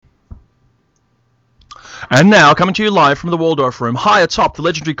And now, coming to you live from the Waldorf Room, high atop the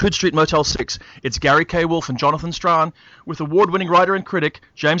legendary Coode Street Motel 6, it's Gary K. Wolfe and Jonathan Strahan with award-winning writer and critic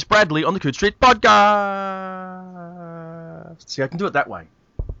James Bradley on the Coode Street Podcast. See, I can do it that way.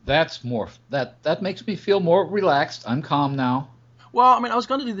 That's more. That makes me feel more relaxed. I'm calm now. Well, I mean, I was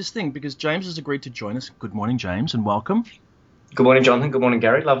going to do this thing because James has agreed to join us. Good morning, James, and welcome. Good morning, Jonathan. Good morning,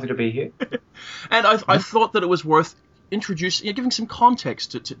 Gary. Lovely to be here. And I thought that it was worth introducing, giving some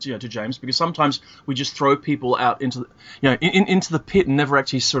context to James, because sometimes we just throw people out into into the pit and never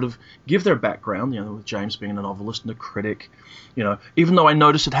actually sort of give their background. With James being a novelist and a critic, even though I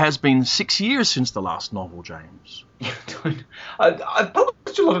notice it has been 6 years since the last novel, James. I've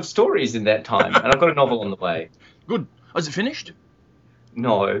published a lot of stories in that time, and I've got a novel on the way. Good. Is it finished?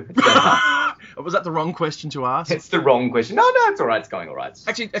 No. Was that the wrong question to ask? It's the wrong question. No, it's all right. It's going all right.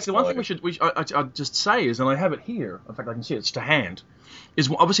 Actually, one thing I'd just say is, and I have it here, in fact I can see it's to hand, is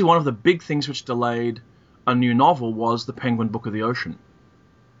obviously one of the big things which delayed a new novel was the Penguin Book of the Ocean.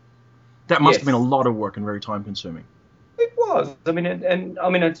 That must have been a lot of work and very time consuming. It was. I mean,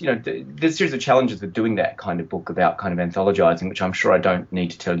 there's a series of challenges with doing that kind of book about kind of anthologizing, which I'm sure I don't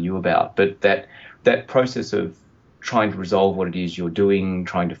need to tell you about, but that process of trying to resolve what it is you're doing,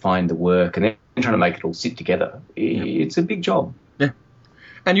 trying to find the work, and then trying to make it all sit together. It's a big job. Yeah,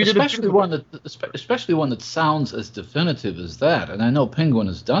 and you especially one that sounds as definitive as that. And I know Penguin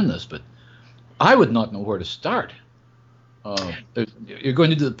has done this, but I would not know where to start. You're going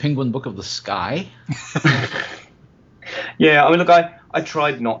to do the Penguin Book of the Sky? Yeah, I mean, look, I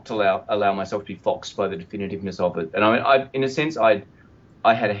tried not to allow myself to be foxed by the definitiveness of it, and I mean, in a sense, I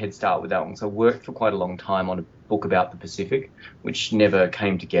had a head start with that one. So I worked for quite a long time on a book about the Pacific, which never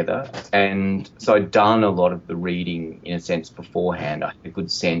came together. And so I'd done a lot of the reading, in a sense, beforehand. I had a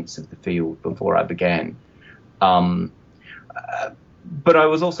good sense of the field before I began. But I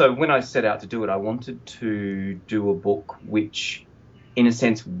was also, when I set out to do it, I wanted to do a book which, in a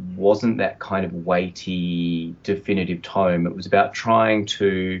sense, wasn't that kind of weighty, definitive tome. It was about trying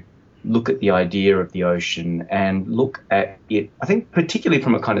to look at the idea of the ocean and look at it, I think, particularly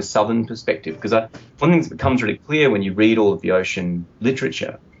from a kind of southern perspective, because one thing that becomes really clear when you read all of the ocean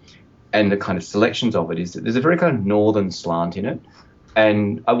literature and the kind of selections of it is that there's a very kind of northern slant in it.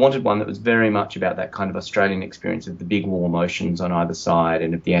 And I wanted one that was very much about that kind of Australian experience of the big warm oceans on either side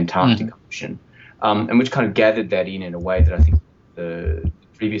and of the Antarctic Ocean, and which kind of gathered that in a way that I think the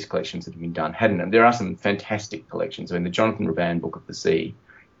previous collections that have been done hadn't. And there are some fantastic collections. I mean, the Jonathan Raban Book of the Sea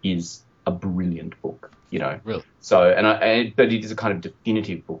is a brilliant book, Really? So, but it is a kind of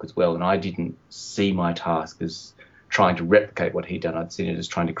definitive book as well. And I didn't see my task as trying to replicate what he'd done. I'd seen it as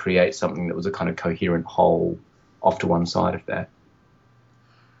trying to create something that was a kind of coherent whole off to one side of that.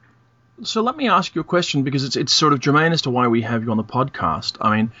 So let me ask you a question, because it's sort of germane as to why we have you on the podcast.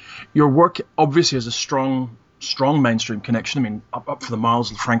 I mean, your work obviously has a strong mainstream connection. I mean, up for the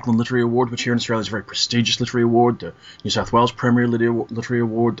Miles Franklin Literary Award, which here in Australia is a very prestigious literary award, the New South Wales Premier Literary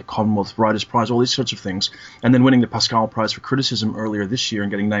Award, the Commonwealth Writers' Prize, all these sorts of things, and then winning the Pascal Prize for Criticism earlier this year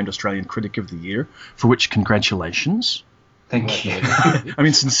and getting named Australian Critic of the Year, for which congratulations. Thank you. I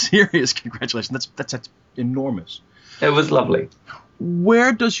mean, sincerest congratulations. That's enormous. It was lovely.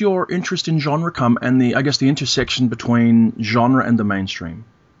 Where does your interest in genre come, and the intersection between genre and the mainstream?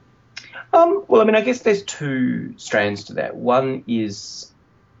 Well, I mean, I guess there's two strands to that. One is,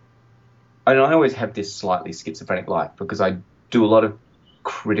 and I always have this slightly schizophrenic life because I do a lot of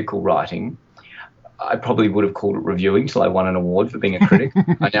critical writing. I probably would have called it reviewing till I won an award for being a critic.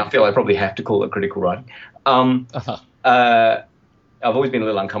 I now feel I probably have to call it critical writing. I've always been a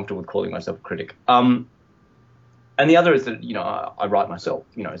little uncomfortable with calling myself a critic. And the other is that, I write myself,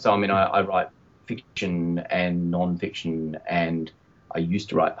 So, I mean, I write fiction and non-fiction, and I used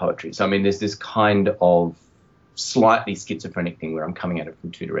to write poetry. So, I mean, there's this kind of slightly schizophrenic thing where I'm coming at it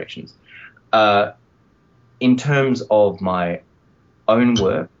from two directions. In terms of my own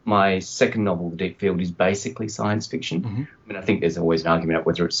work, my second novel, The Deep Field, is basically science fiction. Mm-hmm. I mean, I think there's always an argument about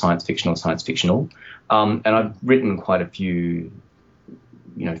whether it's science fiction or science fictional. And I've written quite a few,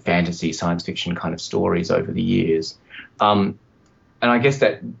 fantasy, science fiction kind of stories over the years. And I guess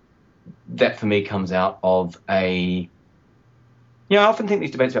that for me comes out of I often think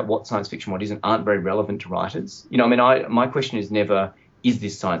these debates about what science fiction, what isn't, aren't very relevant to writers. My question is never, is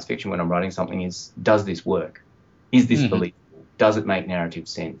this science fiction when I'm writing something? Is, does this work? Is this believable? Does it make narrative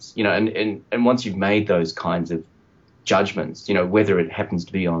sense? And once you've made those kinds of judgments, whether it happens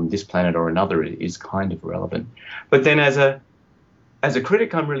to be on this planet or another is kind of irrelevant. But then as a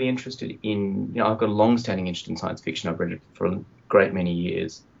critic, I'm really interested in, I've got a long-standing interest in science fiction. I've read it for a great many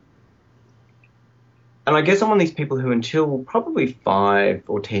years. And I guess I'm one of these people who, until probably 5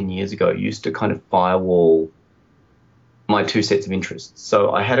 or 10 years ago, used to kind of firewall my two sets of interests.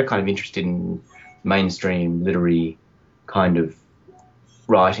 So I had a kind of interest in mainstream literary kind of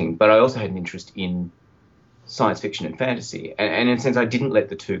writing, but I also had an interest in science fiction and fantasy. And in a sense, I didn't let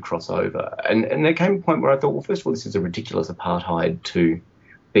the two cross over. And there came a point where I thought, well, first of all, this is a ridiculous apartheid to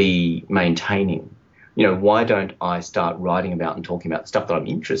be maintaining. You know, why don't I start writing about and talking about the stuff that I'm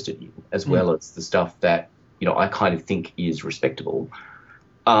interested in, as well as the stuff that, you know, I kind of think is respectable.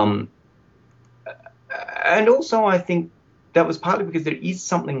 And also I think that was partly because there is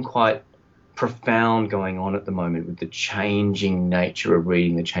something quite profound going on at the moment with the changing nature of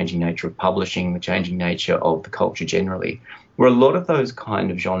reading, the changing nature of publishing, the changing nature of the culture generally, where a lot of those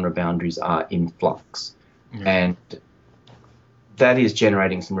kind of genre boundaries are in flux. And that is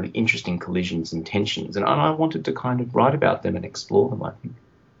generating some really interesting collisions and tensions. And I wanted to kind of write about them and explore them, I think.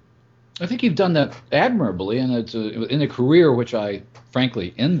 I think you've done that admirably, and it's in a career which I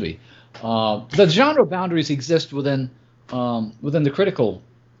frankly envy. The genre boundaries exist within the critical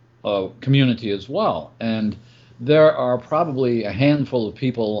community as well, and there are probably a handful of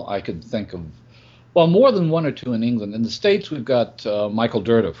people I could think of, well, more than one or two in England. In the States, we've got Michael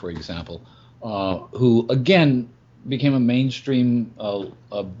Dirda, for example, who again became a mainstream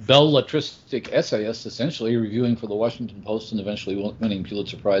belletristic essayist, essentially reviewing for the Washington Post and eventually winning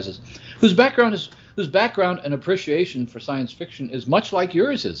Pulitzer Prizes, whose background and appreciation for science fiction is much like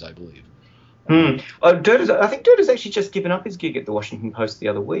yours is, I believe. I think Dirda's actually just given up his gig at the Washington Post the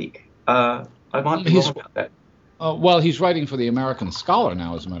other week. I might be wrong about that. Well, he's writing for the American Scholar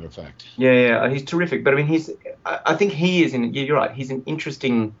now, as a matter of fact. Yeah, he's terrific. But I mean, I think he is you're right. He's an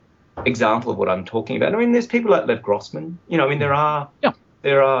interesting example of what I'm talking about. I mean, there's people like Lev Grossman. You know, I mean, there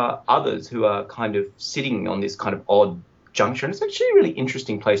are others who are kind of sitting on this kind of odd juncture, and it's actually a really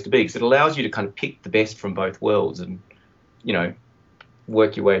interesting place to be because it allows you to kind of pick the best from both worlds and, you know,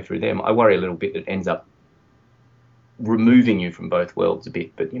 work your way through them. I worry a little bit that it ends up removing you from both worlds a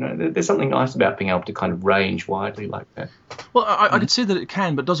bit, but, you know, there's something nice about being able to kind of range widely like that. Well, I could see that it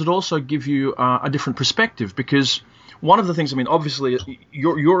can, but does it also give you a different perspective? Because one of the things, I mean, obviously,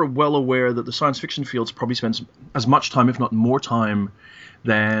 you're well aware that the science fiction field probably spends as much time, if not more time,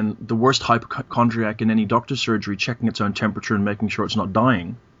 than the worst hypochondriac in any doctor's surgery checking its own temperature and making sure it's not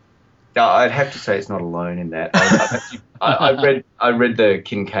dying. Yeah, I'd have to say it's not alone in that. I read the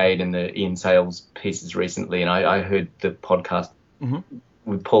Kincaid and the Ian Sales pieces recently, and I heard the podcast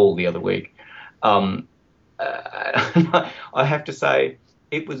with Paul the other week. I have to say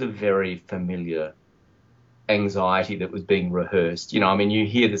it was a very familiar anxiety that was being rehearsed. You know, I mean, you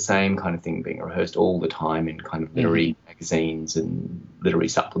hear the same kind of thing being rehearsed all the time in kind of literary magazines and literary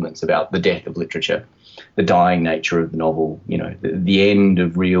supplements about the death of literature, the dying nature of the novel, you know, the end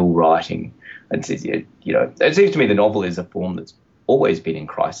of real writing. And, you know, it seems to me the novel is a form that's always been in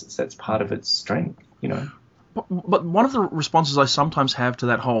crisis. That's part of its strength, you know. But one of the responses I sometimes have to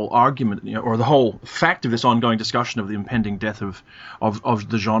that whole argument, you know, or the whole fact of this ongoing discussion of the impending death of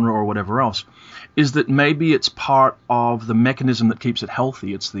the genre or whatever else, is that maybe it's part of the mechanism that keeps it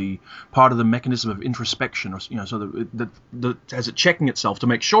healthy. It's the part of the mechanism of introspection, or, you know, so that has it checking itself to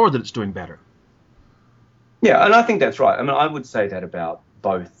make sure that it's doing better. Yeah, and I think that's right. I mean, I would say that about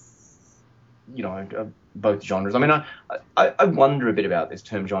both, you know, both genres. I mean, I wonder a bit about this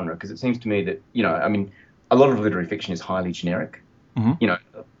term genre because it seems to me that, you know, I mean, a lot of literary fiction is highly generic. You know,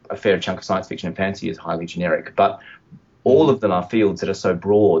 a fair chunk of science fiction and fantasy is highly generic, but all of them are fields that are so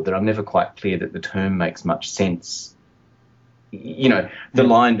broad that I'm never quite clear that the term makes much sense. You know, the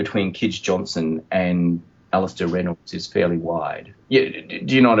line between Kij Johnson and Alistair Reynolds is fairly wide. Yeah,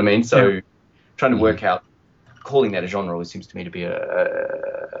 do you know what I mean? So trying to work out, calling that a genre always seems to me to be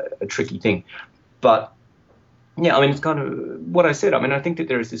a tricky thing. But, yeah, I mean, it's kind of what I said. I mean, I think that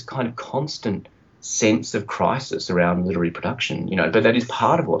there is this kind of constant sense of crisis around literary production, you know, but that is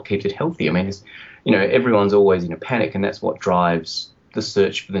part of what keeps it healthy. I mean, it's, you know, everyone's always in a panic, and that's what drives the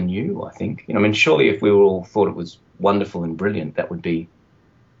search for the new, I think. You know, I mean, surely if we all thought it was wonderful and brilliant, that would be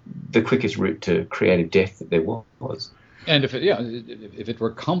the quickest route to creative death that there was. And if it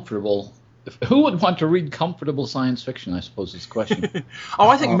were comfortable, who would want to read comfortable science fiction, I suppose is the question.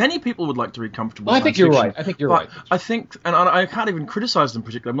 I think many people would like to read comfortable science fiction. I think you're right. I think, and I can't even criticize them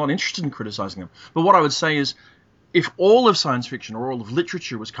particularly. I'm not interested in criticizing them. But what I would say is, if all of science fiction or all of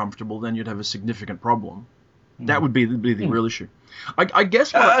literature was comfortable, then you'd have a significant problem. That would be the real issue. I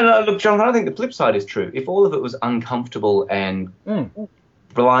guess. Look, Jonathan, I think the flip side is true. If all of it was uncomfortable and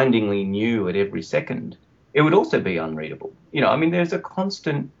blindingly new at every second, it would also be unreadable. You know, I mean, there's a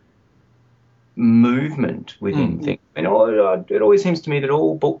constant movement within things. And it always seems to me that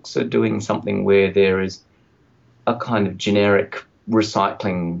all books are doing something where there is a kind of generic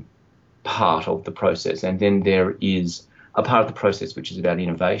recycling part of the process, and then there is a part of the process which is about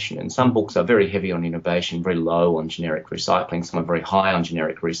innovation. And some books are very heavy on innovation, very low on generic recycling. Some are very high on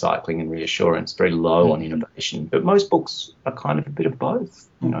generic recycling and reassurance, very low on innovation. But most books are kind of a bit of both,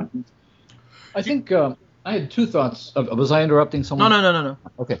 you know. I think I had two thoughts. Was I interrupting someone? No.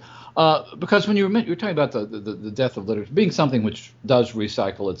 Okay. Because when you were talking about the death of literature being something which does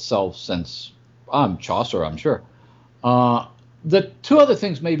recycle itself since Chaucer, I'm sure. The two other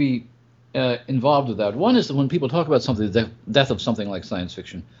things maybe involved with that. One is that when people talk about something, the death of something like science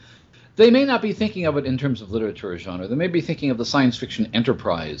fiction, they may not be thinking of it in terms of literature or genre. They may be thinking of the science fiction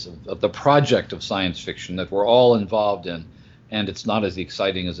enterprise, of the project of science fiction that we're all involved in, and it's not as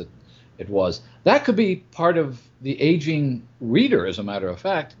exciting as it was. That could be part of the aging reader, as a matter of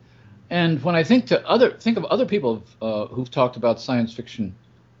fact. And when I think of other people who've talked about science fiction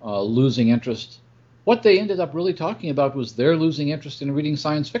losing interest, what they ended up really talking about was their losing interest in reading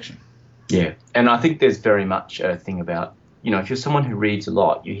science fiction. Yeah, and I think there's very much a thing about, you know, if you're someone who reads a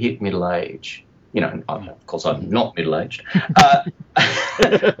lot, you hit middle age. You know, of course, I'm not middle-aged. But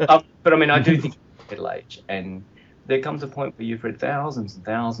I mean, I do think middle age. And there comes a point where you've read thousands and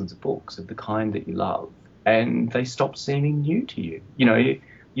thousands of books of the kind that you love, and they stop seeming new to you. You know,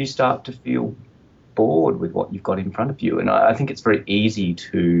 you start to feel bored with what you've got in front of you. And I think it's very easy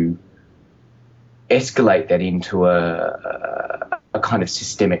to escalate that into a kind of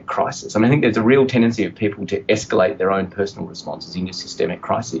systemic crisis. I mean, I think there's a real tendency of people to escalate their own personal responses into systemic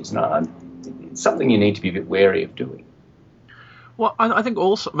crises. And it's something you need to be a bit wary of doing. Well, I think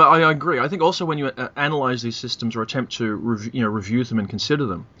also, I agree. I think also when you analyze these systems or attempt to review them and consider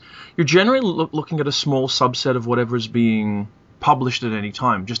them, you're generally looking at a small subset of whatever is being published at any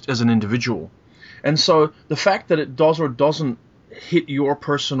time, just as an individual. And so the fact that it does or doesn't hit your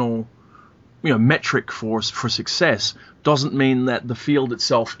personal metric for success doesn't mean that the field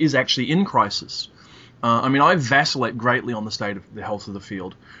itself is actually in crisis. I mean, I vacillate greatly on the state of the health of the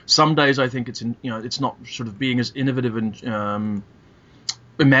field. Some days I think it's not sort of being as innovative and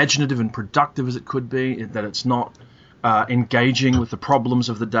imaginative and productive as it could be, that it's not engaging with the problems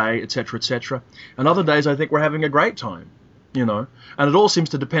of the day, etc., etc. And other days I think we're having a great time, and it all seems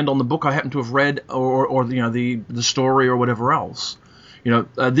to depend on the book I happen to have read or the story or whatever else.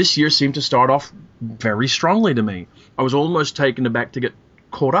 This year seemed to start off very strongly to me. I was almost taken aback to get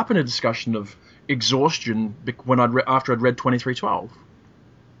caught up in a discussion of exhaustion when after I'd read 2312,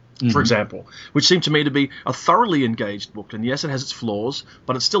 for example, which seemed to me to be a thoroughly engaged book. And yes, it has its flaws,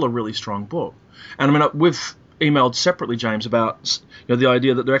 but it's still a really strong book. And I mean, we've emailed separately, James, about the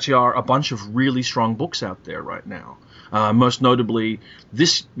idea that there actually are a bunch of really strong books out there right now. Most notably,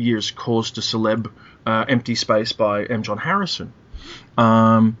 this year's Cause to Celeb, Empty Space by M. John Harrison.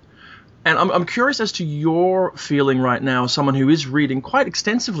 And I'm curious as to your feeling right now, someone who is reading quite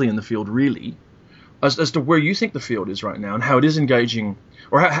extensively in the field, really, as to where you think the field is right now and how it is engaging,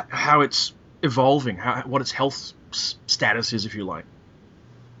 or how it's evolving, what its health status is, if you like.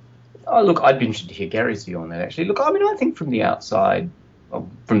 Oh, look, I'd be interested to hear Gary's view on that, actually. Look, I mean, I think from the outside,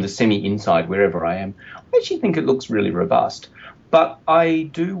 from the semi-inside, wherever I am, I actually think it looks really robust. But I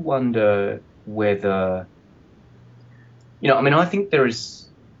do wonder whether, I mean, I think there is...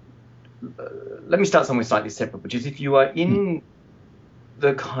 let me start somewhere slightly separate, which is if you are in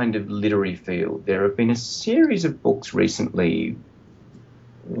the kind of literary field, there have been a series of books recently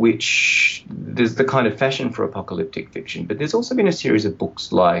which there's the kind of fashion for apocalyptic fiction, but there's also been a series of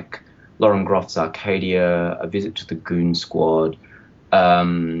books like Lauren Groff's Arcadia, A Visit to the Goon Squad,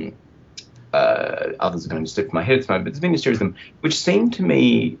 others are going to slip from my head at the moment, but there's been a series of them which seem to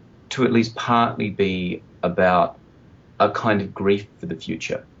me to at least partly be about a kind of grief for the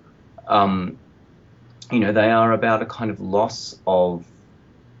future. They are about a kind of loss of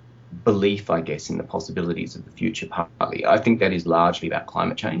belief, I guess, in the possibilities of the future partly. I think that is largely about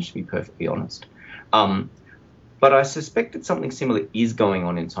climate change, to be perfectly honest. But I suspect that something similar is going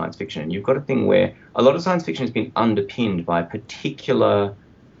on in science fiction. And you've got a thing where a lot of science fiction has been underpinned by a particular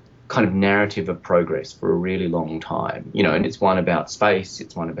kind of narrative of progress for a really long time. And it's one about space,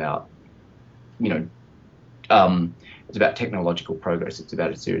 it's one about, it's about technological progress. It's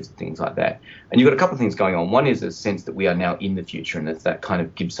about a series of things like that. And you've got a couple of things going on. One is a sense that we are now in the future, and it's that kind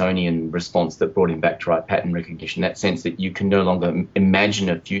of Gibsonian response that brought him back to write pattern recognition, that sense that you can no longer imagine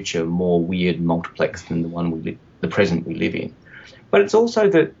a future more weird and multiplex than the present we live in. But it's also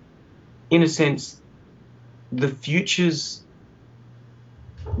that, in a sense, the futures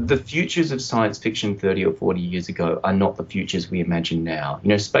the futures of science fiction 30 or 40 years ago are not the futures we imagine now. You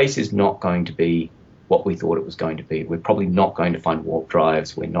know, space is not going to be what we thought it was going to be. We're probably not going to find warp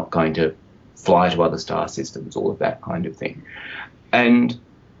drives. We're not going to fly to other star systems, all of that kind of thing. And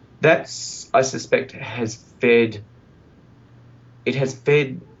that's, I suspect, has fed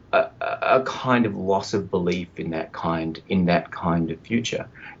a kind of loss of belief in that kind of future.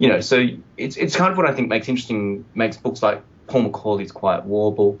 You know, so it's kind of what I think makes books like Paul Macaulay's Quiet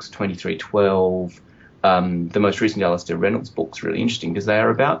War books, 2312, the most recent Alastair Reynolds books, really interesting because they are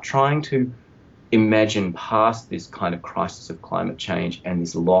about trying to imagine past this kind of crisis of climate change and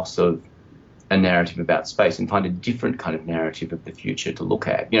this loss of a narrative about space and find a different kind of narrative of the future to look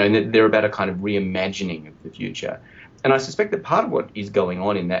at. You know, and they're about a kind of reimagining of the future. And I suspect that part of what is going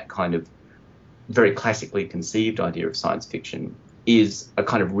on in that kind of very classically conceived idea of science fiction is a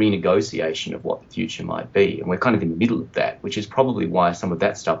kind of renegotiation of what the future might be. And we're kind of in the middle of that, which is probably why some of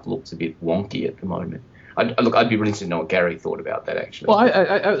that stuff looks a bit wonky at the moment. I'd be really interested to know what Gary thought about that, actually.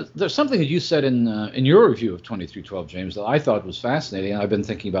 Well, there's something that you said in your review of 2312, James, that I thought was fascinating, and I've been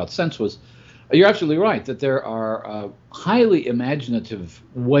thinking about since, was you're absolutely right that there are highly imaginative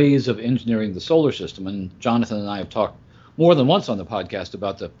ways of engineering the solar system. And Jonathan and I have talked more than once on the podcast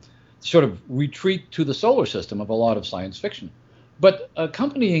about the sort of retreat to the solar system of a lot of science fiction. But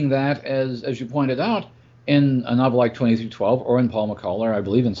accompanying that, as you pointed out, in a novel like 2312 or in Paul Macaulay, or I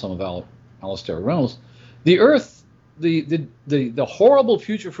believe in some of Alastair Reynolds, the Earth, the horrible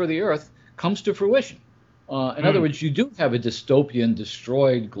future for the Earth comes to fruition. In other words, you do have a dystopian,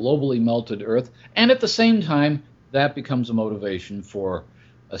 destroyed, globally melted Earth, and at the same time, that becomes a motivation for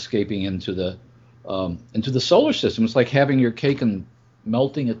escaping into the solar system. It's like having your cake and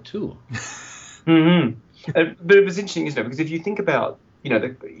melting it too. Mm-hmm. But it was interesting, isn't it? Because if you think about, you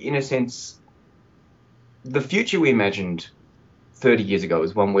know, in a sense, the future we imagined 30 years ago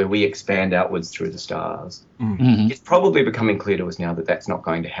is one where we expand outwards through the stars. Mm-hmm. It's probably becoming clear to us now that that's not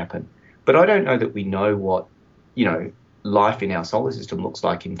going to happen. But I don't know that we know what, you know, life in our solar system looks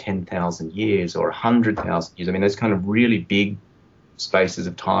like in 10,000 years or 100,000 years. I mean, there's kind of really big spaces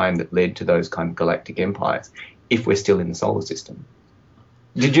of time that led to those kind of galactic empires if we're still in the solar system.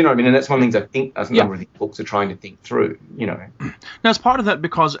 Did you know what I mean? And that's one of the things I think a number of these books are trying to think through, you know. Now, it's part of that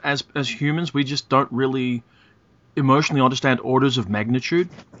because as humans, we just don't really emotionally understand orders of magnitude.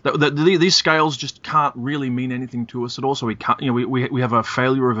 These scales just can't really mean anything to us at all. So we can't, you know, we have a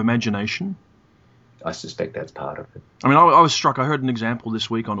failure of imagination. I suspect that's part of it. I mean, I was struck. I heard an example this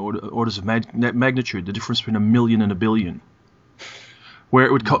week on orders of magnitude, the difference between a million and a billion, where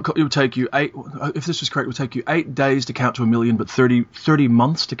it would take you if this was correct, it would take you 8 days to count to a million, but 30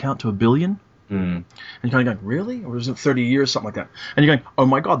 months to count to a billion. And you're kind of going, really? Or is it 30 years, something like that? And you're going, oh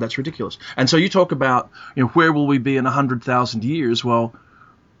my God, that's ridiculous. And so you talk about, you know, where will we be in 100,000 years? Well,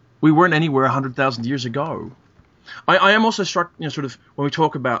 we weren't anywhere 100,000 years ago. I am also struck, you know, sort of when we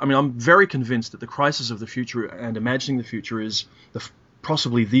talk about, I mean, I'm very convinced that the crisis of the future and imagining the future is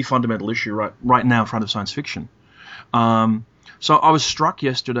possibly the fundamental issue right now in front of science fiction. So I was struck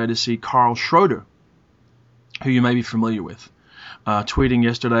yesterday to see Carl Schroeder, who you may be familiar with, tweeting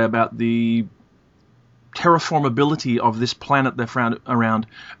yesterday about the terraformability of this planet they found around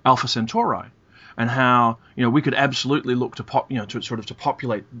Alpha Centauri, and how, you know, we could absolutely look to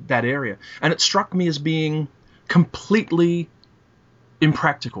populate that area. And it struck me as being completely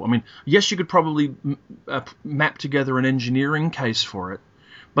impractical. I mean, yes, you could probably map together an engineering case for it,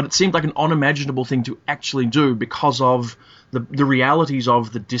 but it seemed like an unimaginable thing to actually do because of the realities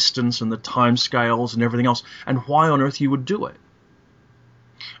of the distance and the time scales and everything else, and why on earth you would do it.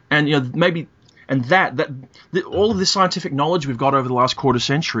 And, you know, maybe, and all of this scientific knowledge we've got over the last quarter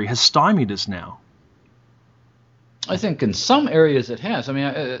century has stymied us now. I think in some areas it has. I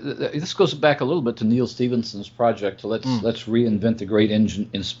mean, this goes back a little bit to Neil Stephenson's project. Let's reinvent the great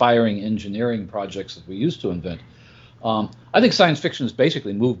inspiring engineering projects that we used to invent. I think science fiction has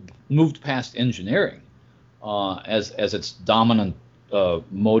basically moved past engineering as its dominant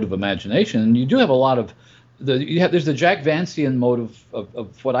mode of imagination. And you do have a lot of there's the Jack Vancian mode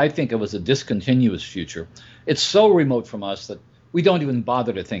of what I think of as a discontinuous future. It's so remote from us that we don't even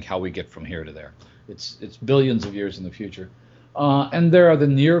bother to think how we get from here to there. It's billions of years in the future. And there are the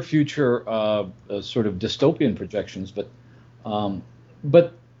near future sort of dystopian projections. But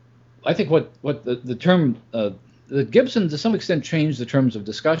I think what the term Gibson to some extent changed the terms of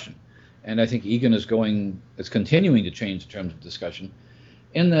discussion, and I think Egan is continuing to change the terms of discussion,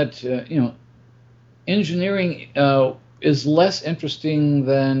 in that engineering is less interesting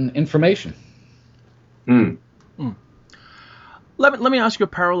than information. Let me ask you a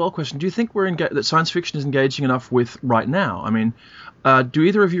parallel question. Do you think that science fiction is engaging enough with right now? I mean, do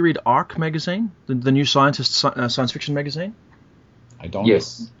either of you read Arc magazine, the New Scientist science fiction magazine? I don't.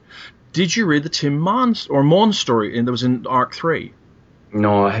 Yes. Did you read the Tim Mann story that was in Arc 3?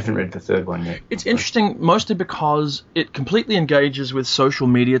 No, I haven't read the third one yet. It's interesting, mostly because it completely engages with social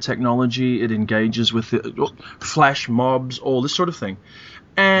media technology. It engages with flash mobs, all this sort of thing.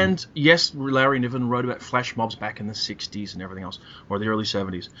 And yes, Larry Niven wrote about flash mobs back in the 60s and everything else, or the early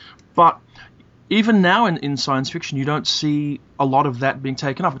 70s. But even now in science fiction, you don't see a lot of that being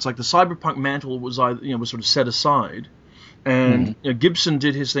taken up. It's like the cyberpunk mantle was sort of set aside. And Gibson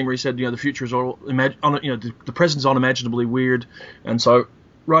did his thing where he said, the future is all the present is unimaginably weird, and so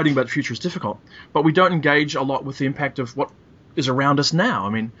writing about the future is difficult. But we don't engage a lot with the impact of what is around us now. I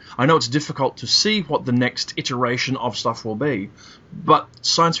mean, I know it's difficult to see what the next iteration of stuff will be, but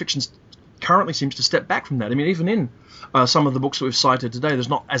science fiction currently seems to step back from that. I mean, even in some of the books that we've cited today, there's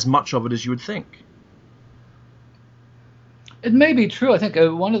not as much of it as you would think. It may be true. I think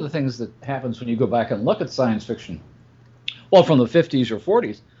one of the things that happens when you go back and look at science fiction, well, from the 50s or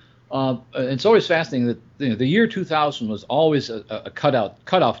 40s, it's always fascinating that the year 2000 was always a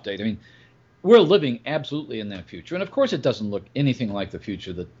cutoff date. I mean, we're living absolutely in that future. And, of course, it doesn't look anything like the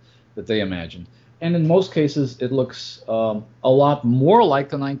future that they imagined. And in most cases, it looks a lot more like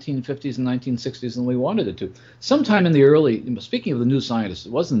the 1950s and 1960s than we wanted it to. Sometime in the speaking of the New Scientist,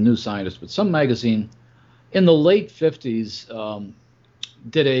 it wasn't the New Scientist, but some magazine in the late 50s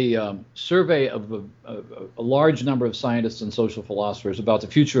did a survey of a large number of scientists and social philosophers about the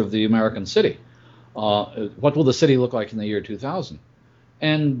future of the American city. What will the city look like in the year 2000?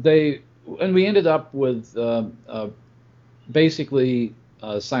 And we ended up with basically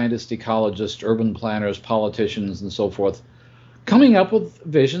scientists, ecologists, urban planners, politicians, and so forth, coming up with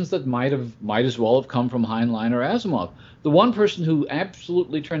visions that might as well have come from Heinlein or Asimov. The one person who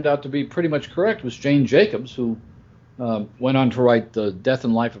absolutely turned out to be pretty much correct was Jane Jacobs, who went on to write The Death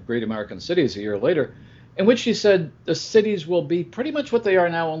and Life of Great American Cities a year later, in which she said the cities will be pretty much what they are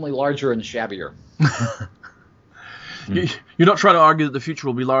now, only larger and shabbier. You're not trying to argue that the future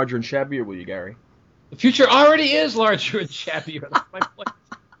will be larger and shabbier, will you, Gary? The future already is larger and shabbier. That's my point.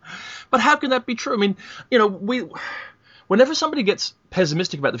 But how can that be true? I mean, whenever somebody gets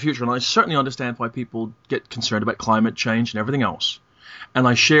pessimistic about the future, and I certainly understand why people get concerned about climate change and everything else, and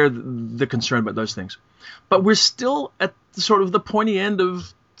I share the concern about those things, but we're still at sort of the pointy end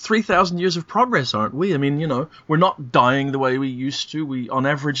of 3,000 years of progress, aren't we? I mean, we're not dying the way we used to. We, on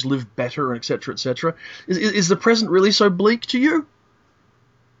average, live better, et cetera, et cetera. Is the present really so bleak to you?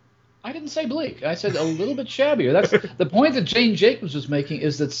 I didn't say bleak. I said a little bit shabbier. That's the point that Jane Jacobs was making,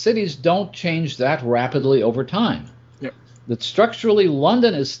 is that cities don't change that rapidly over time. Yep. That structurally,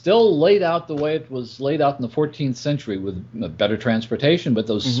 London is still laid out the way it was laid out in the 14th century with better transportation, but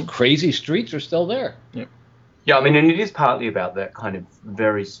those crazy streets are still there. Yep. Yeah, I mean, and it is partly about that kind of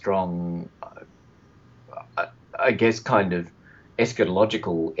very strong, I guess, kind of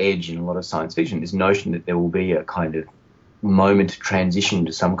eschatological edge in a lot of science fiction, this notion that there will be a kind of moment transition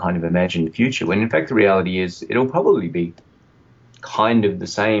to some kind of imagined future, when in fact the reality is it'll probably be kind of the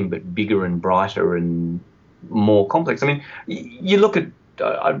same but bigger and brighter and more complex. I mean, you look at,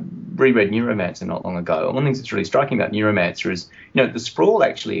 I reread Neuromancer not long ago, and one of the things that's really striking about Neuromancer is, the sprawl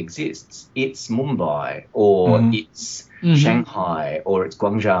actually exists. It's Mumbai, or it's Shanghai, or it's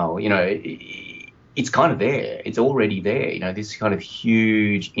Guangzhou, it's kind of there. It's already there. This kind of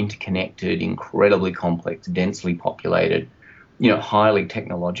huge, interconnected, incredibly complex, densely populated, highly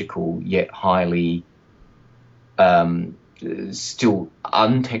technological, yet highly still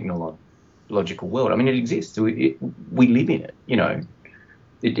untechnological world. I mean, it exists. We live in it,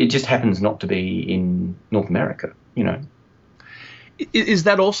 It just happens not to be in North America, Is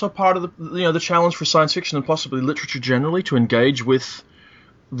that also part of the challenge for science fiction and possibly literature generally, to engage with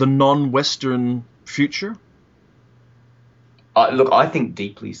the non-Western future? Look, I think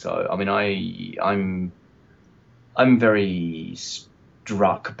deeply so. I mean, I'm very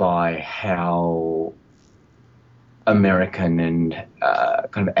struck by how American and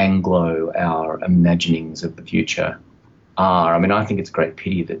kind of Anglo our imaginings of the future are. I mean, I think it's a great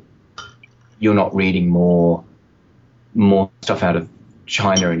pity that you're not reading more stuff out of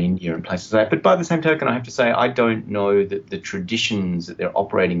China and India and places like that. But by the same token, I have to say, I don't know that the traditions that they're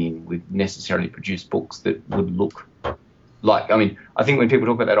operating in would necessarily produce books that would look like, I think when people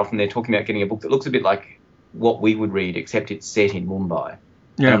talk about that, often they're talking about getting a book that looks a bit like what we would read, except it's set in Mumbai.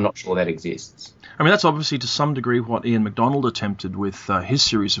 Yeah. And I'm not sure that exists. I mean, that's obviously to some degree what Ian MacDonald attempted with his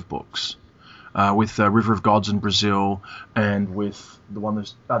series of books, with River of Gods in Brazil, and with the one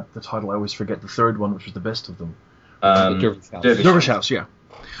that's the title I always forget, the third one, which was the best of them, Dervish House, yeah.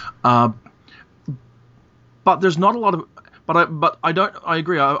 But there's not a lot of. But I don't. I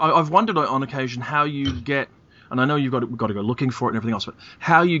agree. I've wondered on occasion how you get, and I know you've got to go looking for it and everything else, but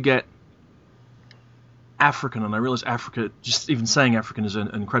how you get African, and I realize Africa, just even saying African is an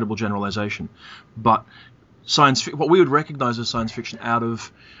incredible generalization, but what we would recognize as science fiction out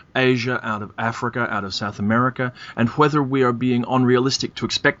of Asia, out of Africa, out of South America, and whether we are being unrealistic to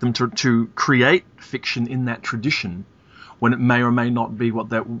expect them to create fiction in that tradition when it may or may not be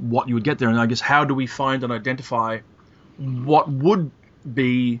what you would get there. And I guess how do we find and identify what would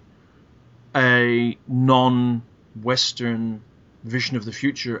be a non-Western vision of the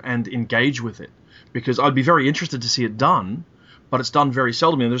future and engage with it? Because I'd be very interested to see it done, but it's done very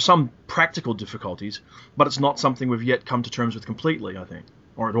seldom. And there's some practical difficulties, but it's not something we've yet come to terms with completely, I think,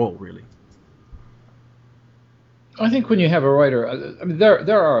 or at all, really. I think when you have a writer, I mean,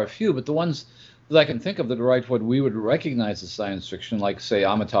 there are a few, but the ones that I can think of that write what we would recognize as science fiction, like, say,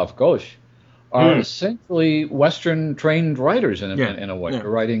 Amitav Ghosh, are essentially Western-trained writers in a way,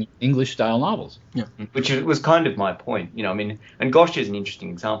 writing English-style novels. Yeah, which was kind of my point. I mean, and Ghosh is an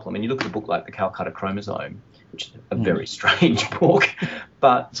interesting example. I mean, you look at a book like The Calcutta Chromosome, which is a very strange book,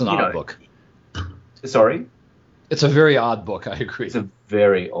 but it's an odd book. Sorry? It's a very odd book, I agree. It's a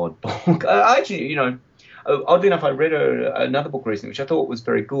very odd book. I actually, oddly enough, I read another book recently, which I thought was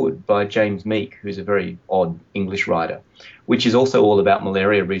very good, by James Meek, who's a very odd English writer, which is also all about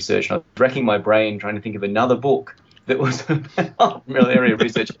malaria research. And I was racking my brain trying to think of another book that was about malaria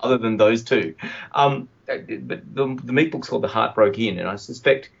research other than those two. But the Meek book's called The Heart Broke In, and I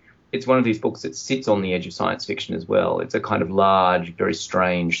suspect it's one of these books that sits on the edge of science fiction as well. It's a kind of large, very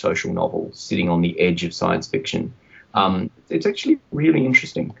strange social novel sitting on the edge of science fiction. It's actually really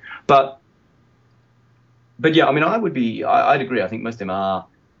interesting. But yeah, I mean, I'd agree. I think most of them are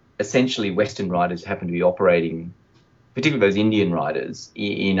essentially Western writers happen to be operating, particularly those Indian writers,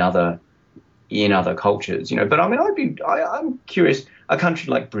 in other cultures, But I mean, I'm curious. A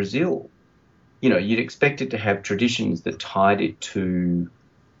country like Brazil, you'd expect it to have traditions that tied it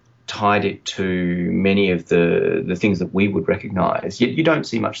to many of the things that we would recognize. Yet you don't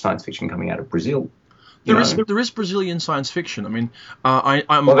see much science fiction coming out of Brazil. There is Brazilian science fiction. I mean, let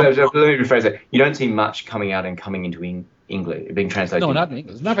me rephrase that. You don't see much coming out and coming into English, being translated. No, not in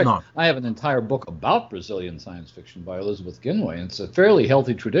English. As a matter of fact, I have an entire book about Brazilian science fiction by Elizabeth Ginway, and it's a fairly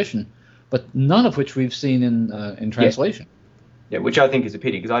healthy tradition, but none of which we've seen in translation. Yeah, which I think is a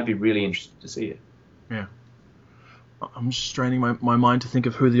pity, because I'd be really interested to see it. Yeah. I'm just straining my mind to think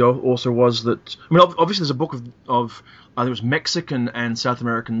of who the author was that... I mean, obviously there's a book of there was Mexican and South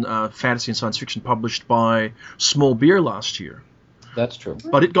American fantasy and science fiction published by Small Beer last year. That's true.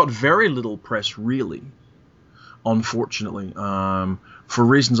 But it got very little press, really, unfortunately, for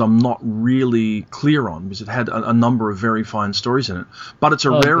reasons I'm not really clear on, because it had a number of very fine stories in it. But it's a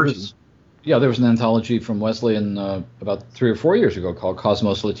rarity. There was an anthology from Wesleyan about 3 or 4 years ago called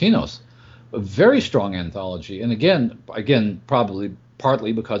Cosmos Latinos. A very strong anthology, and again, probably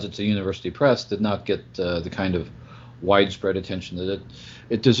partly because it's a university press, did not get the kind of widespread attention that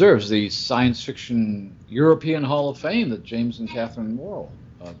it deserves. The Science Fiction European Hall of Fame that James and Catherine Morrill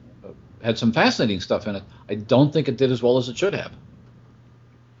had some fascinating stuff in it. I don't think it did as well as it should have.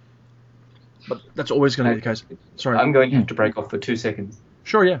 But that's always going to be the case. Sorry, I'm going to have to break off for 2 seconds.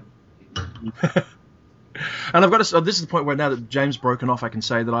 Sure, yeah. And I've got to. This is the point where now that James broken off, I can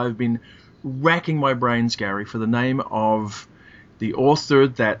say that I've been racking my brains, Gary, for the name of the author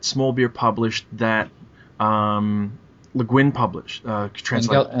that Small Beer published, that Le Guin published,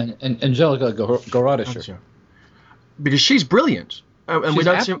 translated. And Angelica Gorodischer. Because she's brilliant. And she's we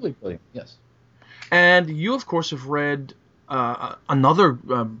don't absolutely brilliant, yes. And you, of course, have read another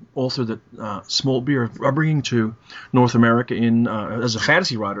author that Small Beer are bringing to North America as a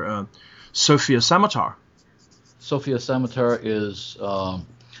fantasy writer, Sofia Samatar. Sofia Samatar is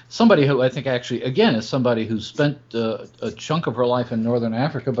somebody who I think actually, again, is somebody who spent a chunk of her life in Northern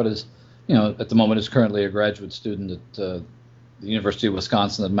Africa, but is, at the moment is currently a graduate student at the University of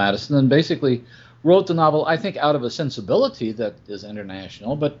Wisconsin at Madison, and basically wrote the novel, I think, out of a sensibility that is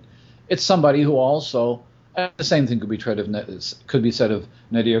international, but it's somebody who also, the same thing could be said of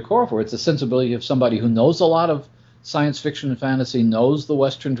Nadia Korfor. It's a sensibility of somebody who knows a lot of science fiction and fantasy, knows the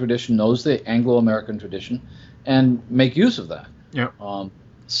Western tradition, knows the Anglo-American tradition, and make use of that. Yeah. I've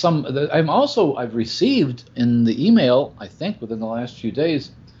received in the email, I think within the last few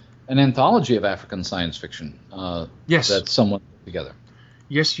days, an anthology of African science fiction. Yes. That someone put together.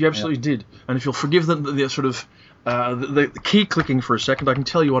 Yes, you absolutely did. And if you'll forgive the sort of the key clicking for a second, I can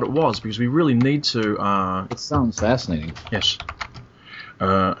tell you what it was, because we really need to. It sounds fascinating. Yes.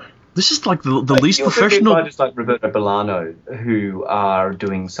 This is like the least You also get professional. writers like Roberto Bolano who are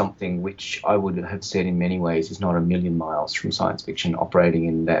doing something which I would have said in many ways is not a million miles from science fiction, operating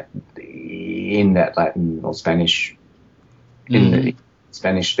in that Latin or Spanish, in the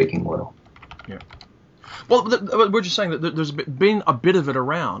Spanish-speaking world. Yeah. Well, we're just saying that there's been a bit of it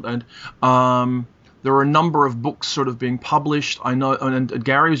around, and there are a number of books sort of being published. I know, and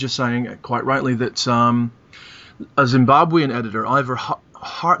Gary was just saying quite rightly that a Zimbabwean editor, Ivor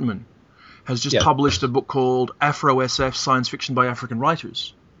Hartman, has just published a book called Afro SF Science Fiction by African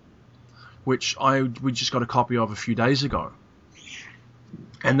Writers, which we just got a copy of a few days ago.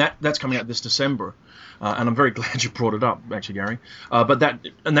 And that's coming out this December. And I'm very glad you brought it up, actually, Gary. But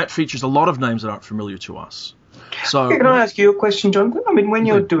that features a lot of names that aren't familiar to us. So, can I ask you a question, Jonathan? I mean, when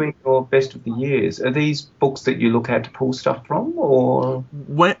you're doing your best of the years, are these books that you look at to pull stuff from, or?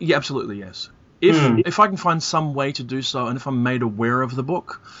 Yeah, absolutely, yes. If I can find some way to do so, and if I'm made aware of the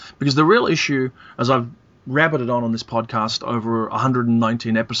book, because the real issue, as I've rabbited on this podcast over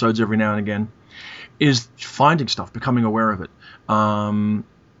 119 episodes every now and again, is finding stuff, becoming aware of it.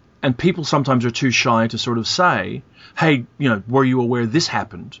 And people sometimes are too shy to sort of say, hey, were you aware this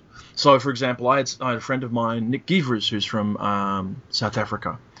happened? So, for example, I had a friend of mine, Nick Gievers, who's from South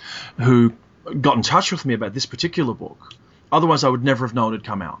Africa, who got in touch with me about this particular book. Otherwise, I would never have known it had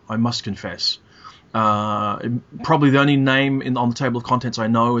come out, I must confess. Probably the only name on the table of contents I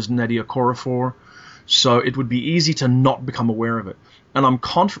know is Nadia Okorafor, so it would be easy to not become aware of it. And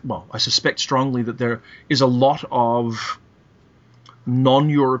I suspect strongly that there is a lot of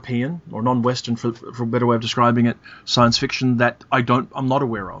non-European or non-Western, for a better way of describing it, science fiction that I'm not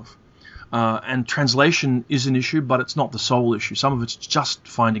aware of. And translation is an issue, but it's not the sole issue. Some of it's just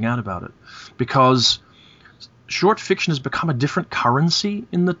finding out about it, because short fiction has become a different currency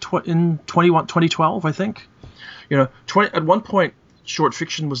in 2012, I think. At one point, short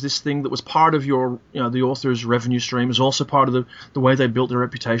fiction was this thing that was part of the author's revenue stream. It was also part of the way they built their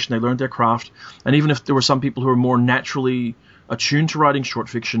reputation. They learned their craft. And even if there were some people who were more naturally attuned to writing short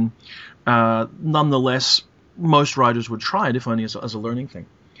fiction, nonetheless, most writers would try it, if only as a learning thing.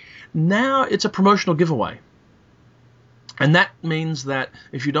 Now it's a promotional giveaway. And that means that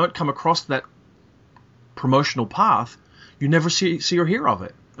if you don't come across that promotional path, you never see or hear of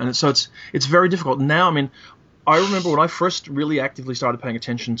it. And so it's very difficult. Now, I mean, I remember when I first really actively started paying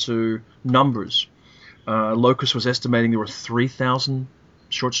attention to numbers, Locus was estimating there were 3,000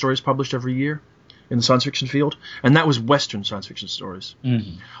 short stories published every year in the science fiction field, and that was Western science fiction stories.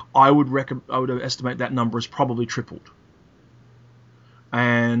 Mm-hmm. I would estimate that number is probably tripled.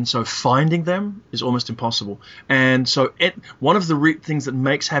 And so finding them is almost impossible. And so one of the things that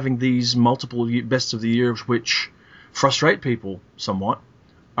makes having these multiple bests of the year, which frustrate people somewhat,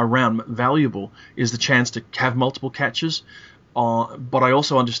 around valuable, is the chance to have multiple catches. But I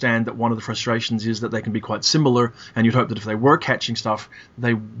also understand that one of the frustrations is that they can be quite similar, and you'd hope that if they were catching stuff,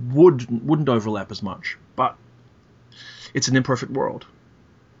 they wouldn't overlap as much. But it's an imperfect world.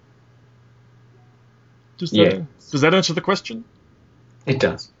 Does that answer the question? It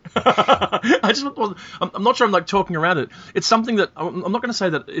does. I'm not sure I'm like talking around it. It's something that I'm not going to say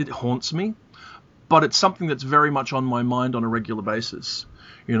that it haunts me, but it's something that's very much on my mind on a regular basis,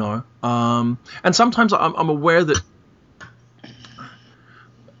 And sometimes I'm aware that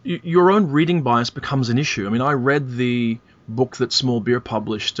your own reading bias becomes an issue. I mean, I read the book that Small Beer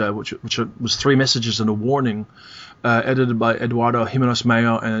published, which was 3 Messages and a Warning, edited by Eduardo Jimenez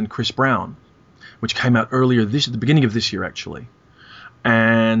Mayo and Chris Brown, which came out at the beginning of this year, actually.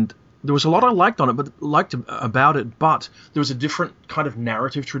 And there was a lot I liked about it, but there was a different kind of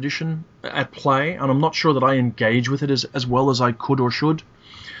narrative tradition at play, and I'm not sure that I engage with it as well as I could or should.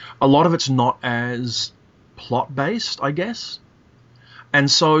 A lot of it's not as plot-based, I guess. And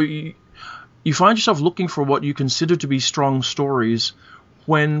so you find yourself looking for what you consider to be strong stories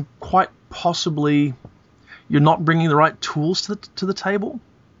when quite possibly you're not bringing the right tools to the table.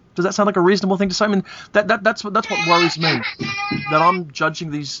 Does that sound like a reasonable thing to say? I mean, that's what worries me, that I'm judging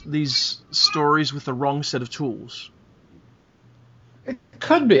these stories with the wrong set of tools. It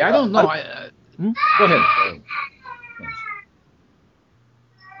could be. I don't know. Go ahead.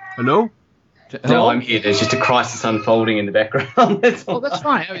 Hello? No, I'm here. There's just a crisis unfolding in the background. That's all. Oh, that's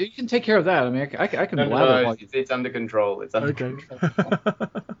fine. I mean, you can take care of that. I mean, I can blabber. No, it's under control. It's under control.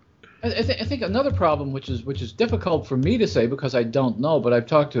 I think another problem, which is difficult for me to say because I don't know, but I've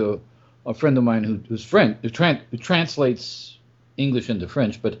talked to a friend of mine who translates English into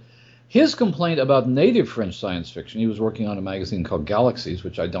French, but his complaint about native French science fiction, he was working on a magazine called Galaxies,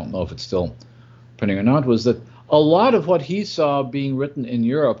 which I don't know if it's still printing or not, was that a lot of what he saw being written in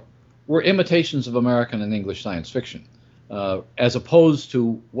Europe were imitations of American and English science fiction. as opposed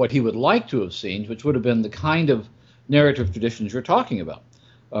to what he would like to have seen, which would have been the kind of narrative traditions you're talking about,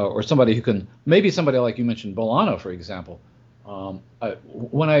 or somebody who can, maybe somebody like you mentioned, Bolano, for example.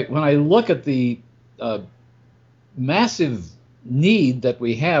 When I look at the massive need that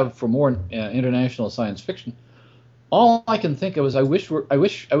we have for more international science fiction, all I can think of is I wish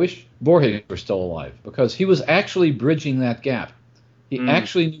Borges were still alive, because he was actually bridging that gap. He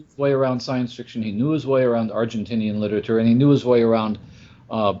actually knew his way around science fiction. He knew his way around Argentinian literature, and he knew his way around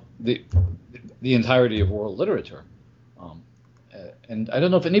the entirety of world literature. And I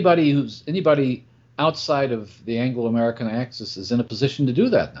don't know if anybody outside of the Anglo-American axis is in a position to do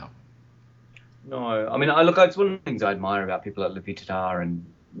that now. No, I mean, it's one of the things I admire about people like Livy Tatar and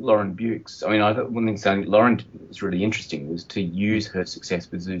Lauren Bukes. I mean, I thought one thing saying Lauren was really interesting was to use her success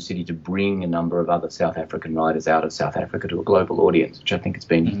with Zoo City to bring a number of other South African writers out of South Africa to a global audience, which I think has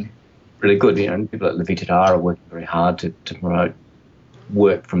been really good. You know, and people like Livy Tatar are working very hard to promote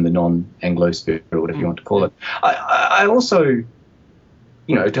work from the non-Anglo sphere, or whatever you want to call it. I also,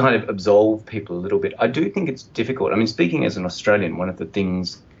 you know, to kind of absolve people a little bit, I do think it's difficult. I mean, speaking as an Australian, one of the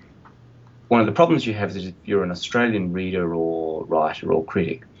problems you have is if you're an Australian reader or writer or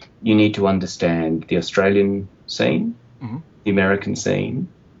critic, you need to understand the Australian scene, the American scene,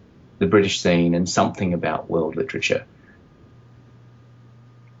 the British scene, and something about world literature.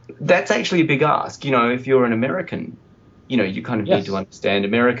 That's actually a big ask. You know, if you're an American, you know, you kind of need to understand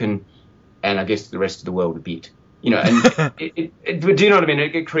American and I guess the rest of the world a bit. You know, and do you know what I mean?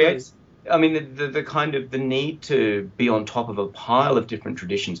 It creates... I mean, the kind of the need to be on top of a pile of different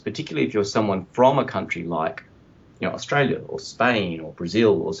traditions, particularly if you're someone from a country like, you know, Australia or Spain or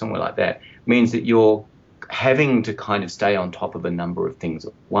Brazil or somewhere like that, means that you're having to kind of stay on top of a number of things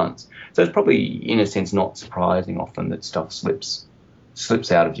at once. So it's probably, in a sense, not surprising often that stuff slips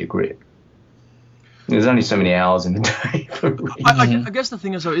out of your grip. There's only so many hours in the day for reading. I guess the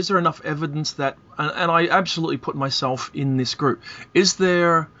thing is, though, is there enough evidence that, and I absolutely put myself in this group, is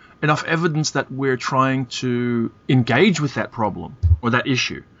there enough evidence that we're trying to engage with that problem or that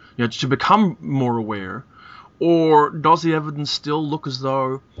issue, you know, to become more aware? Or does the evidence still look as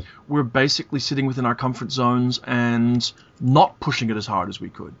though we're basically sitting within our comfort zones and not pushing it as hard as we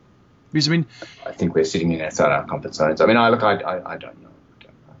could? Because, I mean... I think we're sitting outside our comfort zones. I mean, I don't know.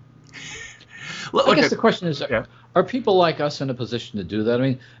 I guess the question is, are people like us in a position to do that? I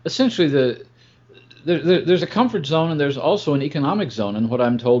mean, essentially, there's a comfort zone and there's also an economic zone. And what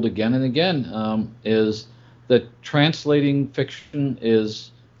I'm told again and again is that translating fiction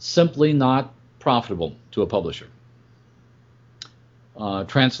is simply not profitable to a publisher.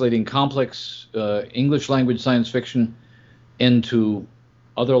 Translating complex English language science fiction into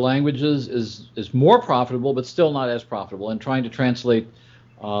other languages is more profitable, but still not as profitable. And trying to translate,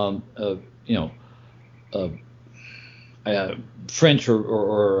 French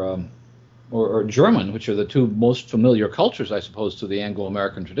or German, which are the two most familiar cultures, I suppose, to the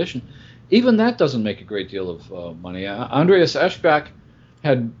Anglo-American tradition, even that doesn't make a great deal of money. Andreas Eschbach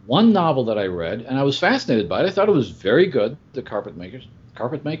had one novel that I read, and I was fascinated by it. I thought it was very good, The Carpet Makers.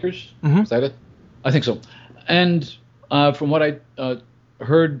 Carpet Makers? Is that it? I think so. And from what I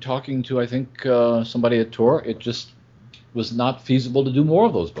heard talking to, I think, somebody at Tor, it just was not feasible to do more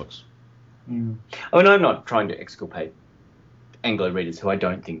of those books. I mean, I'm not trying to exculpate Anglo readers who I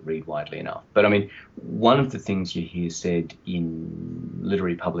don't think read widely enough. But I mean, one of the things you hear said in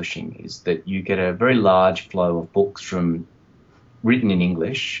literary publishing is that you get a very large flow of books written in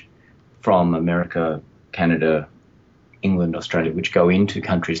English from America, Canada, England, Australia, which go into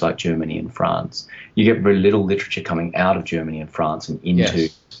countries like Germany and France. You get very little literature coming out of Germany and France and into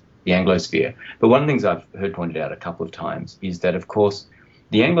the Anglosphere. But one of the things I've heard pointed out a couple of times is that, of course,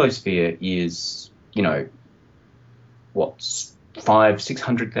 the Anglosphere is,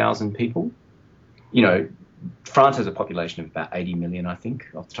 500,000-600,000 people. France has a population of about 80 million, I think,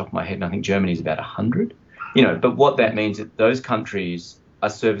 off the top of my head, and I think Germany is about 100. But what that means is that those countries are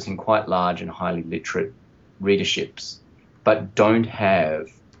servicing quite large and highly literate readerships, but don't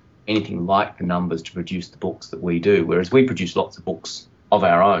have anything like the numbers to produce the books that we do, whereas we produce lots of books of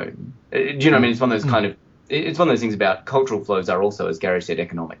our own. Do you know what I mean? It's one of those it's one of those things about cultural flows are also, as Gary said,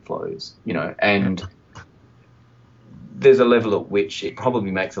 economic flows, and there's a level at which it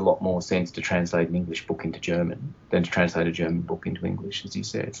probably makes a lot more sense to translate an English book into German than to translate a German book into English, as he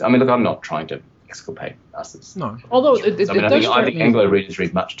says. I mean, look, I'm not trying to exculpate us as... No. Although I think Anglo readers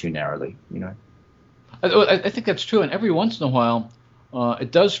read much too narrowly, I think that's true, and every once in a while,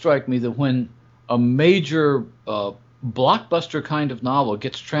 it does strike me that when a major blockbuster kind of novel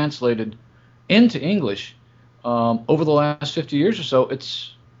gets translated into English over the last 50 years or so,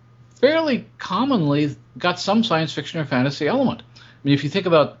 it's fairly commonly got some science fiction or fantasy element. I mean, if you think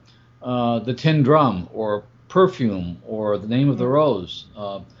about The Tin Drum or Perfume or The Name of the Rose,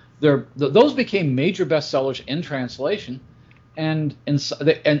 those became major bestsellers in translation, and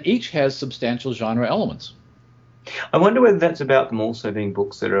each has substantial genre elements. I wonder whether that's about them also being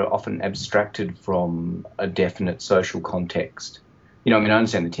books that are often abstracted from a definite social context. I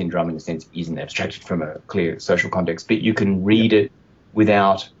understand The Tin Drum in a sense isn't abstracted from a clear social context, but you can read it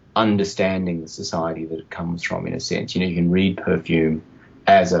without understanding the society that it comes from, in a sense. You can read Perfume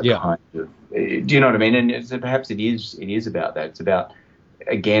as a kind of, do you know what I mean? And perhaps it is about that. It's about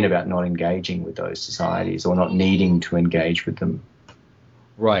not engaging with those societies or not needing to engage with them.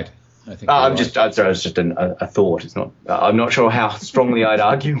 Right. I think sorry, it's just a thought. It's not. I'm not sure how strongly I'd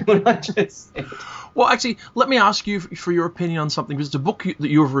argue what I just said. Well, actually, let me ask you for your opinion on something, because it's a book that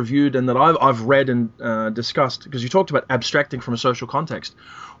you've reviewed and that I've read and discussed, because you talked about abstracting from a social context.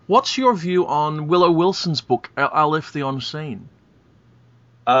 What's your view on Willow Wilson's book, Aleph the Unseen?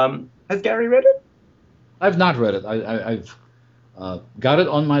 Has Gary read it? I've not read it. I've got it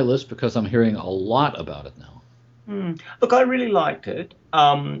on my list because I'm hearing a lot about it now. Look, I really liked it.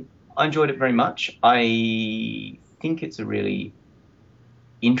 I enjoyed it very much. I think it's a really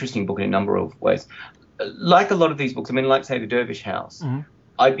interesting book in a number of ways. Like a lot of these books, like, say, The Dervish House,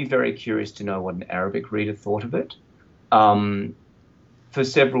 I'd be very curious to know what an Arabic reader thought of it, for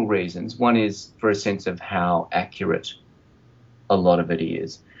several reasons. One is for a sense of how accurate a lot of it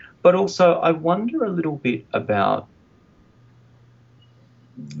is. But also, I wonder a little bit about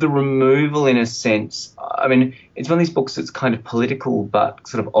the removal, in a sense. It's one of these books that's kind of political but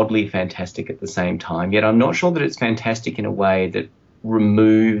sort of oddly fantastic at the same time. Yet I'm not sure that it's fantastic in a way that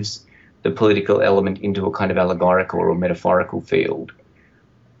removes the political element into a kind of allegorical or metaphorical field.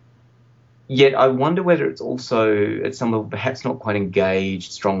 Yet I wonder whether it's also, at some level, perhaps not quite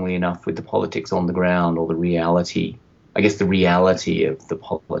engaged strongly enough with the politics on the ground or the reality of the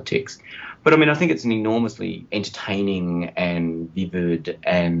politics. But I think it's an enormously entertaining and vivid,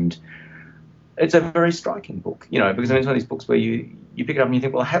 and it's a very striking book, because it's one of these books where you pick it up and you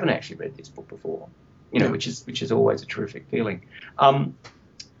think, well, I haven't actually read this book before, which is always a terrific feeling.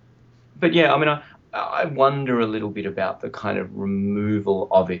 But yeah, I wonder a little bit about the kind of removal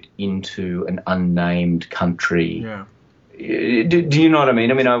of it into an unnamed country. Yeah. Do you know what I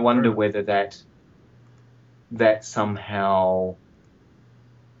mean? I wonder whether that somehow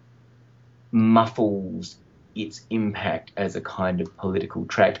muffles its impact as a kind of political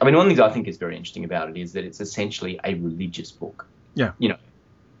tract. One of the things I think is very interesting about it is that it's essentially a religious book. Yeah.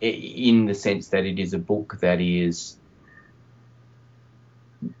 In the sense that it is a book that is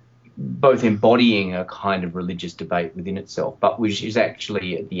both embodying a kind of religious debate within itself, but which is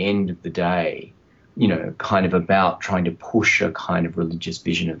actually, at the end of the day, kind of about trying to push a kind of religious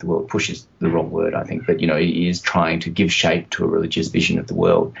vision of the world. Push is the wrong word, I think, but, it is trying to give shape to a religious vision of the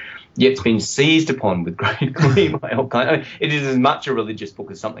world. Yet it's been seized upon with great glee by all kinds. It is as much a religious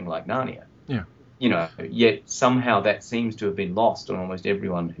book as something like Narnia. Yeah. Yet somehow that seems to have been lost on almost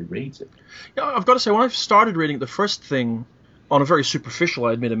everyone who reads it. Yeah, I've got to say, when I started reading it, the first thing, on a very superficial,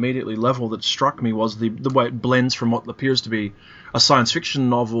 I admit immediately, level that struck me was the way it blends from what appears to be a science fiction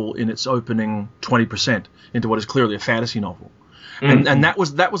novel in its opening 20% into what is clearly a fantasy novel. And that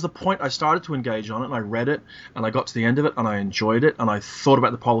was the point I started to engage on it, and I read it, and I got to the end of it, and I enjoyed it, and I thought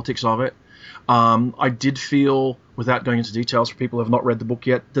about the politics of it. I did feel, without going into details for people who have not read the book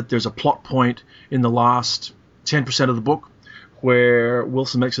yet, that there's a plot point in the last 10% of the book where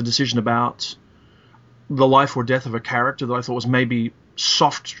Wilson makes a decision about the life or death of a character that I thought was maybe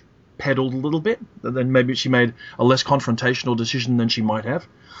soft-pedaled a little bit, and then maybe she made a less confrontational decision than she might have.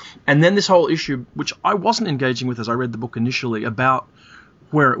 And then this whole issue, which I wasn't engaging with as I read the book initially, about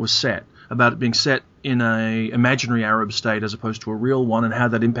where it was set, about it being set in a imaginary Arab state as opposed to a real one, and how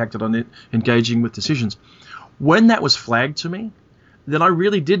that impacted on it engaging with decisions. When that was flagged to me, then I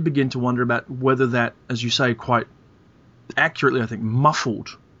really did begin to wonder about whether that, as you say, quite accurately, I think,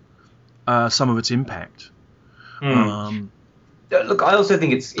 muffled some of its impact. Look, I also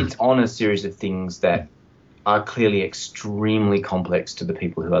think it's on a series of things that are clearly extremely complex to the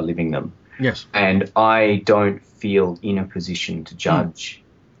people who are living them. Yes. And I don't feel in a position to judge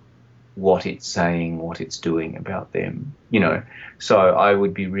what it's saying, what it's doing about them. So I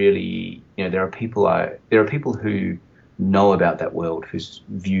would be really, there are people who know about that world whose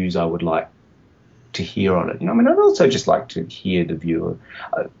views I would like to hear on it. I'd also just like to hear the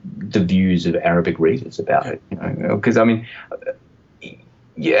views of Arabic readers about it. Because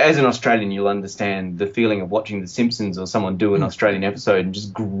yeah, as an Australian, you'll understand the feeling of watching The Simpsons or someone do an Australian episode and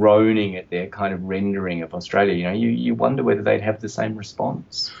just groaning at their kind of rendering of Australia. You know, you wonder whether they'd have the same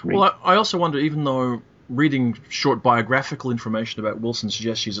response. Well, I also wonder, even though reading short biographical information about Wilson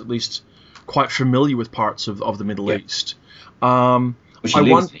suggests she's at least quite familiar with parts of the Middle East. Well, she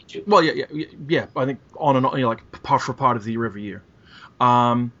lives in Egypt. Well, yeah. I think on and on, you know, like for part of the year every year.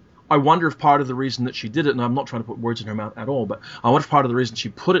 I wonder if part of the reason that she did it, and I'm not trying to put words in her mouth at all, but I wonder if part of the reason she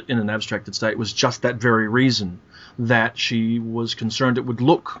put it in an abstracted state was just that very reason, that she was concerned it would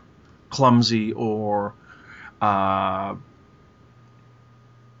look clumsy or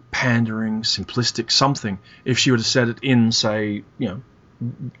pandering, simplistic, something, if she would have said it in, say, the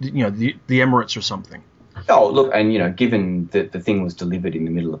Emirates or something. Oh, look, and, given that the thing was delivered in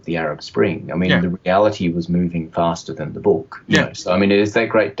the middle of the Arab Spring, I mean, the reality was moving faster than the book. You know? So, I mean, there's that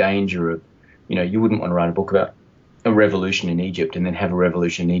great danger of, you wouldn't want to write a book about a revolution in Egypt and then have a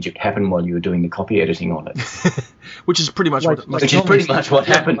revolution in Egypt happen while you were doing the copy editing on it. Which is pretty much what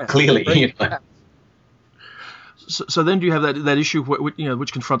happened, clearly. So then do you have that issue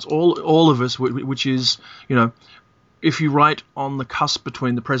which confronts all of us, which is, if you write on the cusp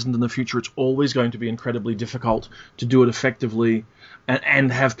between the present and the future, it's always going to be incredibly difficult to do it effectively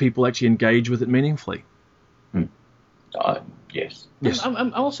and have people actually engage with it meaningfully. Yes.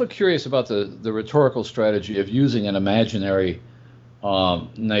 I'm also curious about the rhetorical strategy of using an imaginary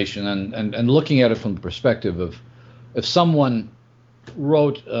nation and looking at it from the perspective of if someone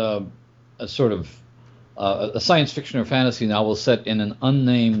wrote a sort of a science fiction or fantasy novel set in an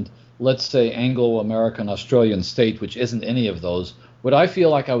unnamed, let's say, Anglo-American Australian state, which isn't any of those, would I feel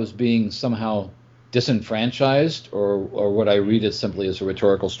like I was being somehow disenfranchised, or would I read it simply as a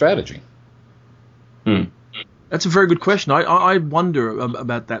rhetorical strategy? That's a very good question. I wonder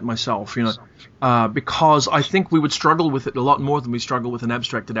about that myself, because I think we would struggle with it a lot more than we struggle with an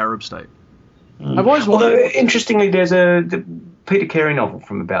abstracted Arab state. I've always wondered. Although, interestingly, there's the Peter Carey novel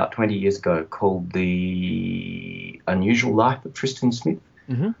from about 20 years ago called The Unusual Life of Tristan Smith.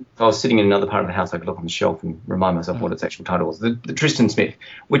 Mm-hmm. If I was sitting in another part of the house, I could look on the shelf and remind myself what its actual title was. The Tristan Smith,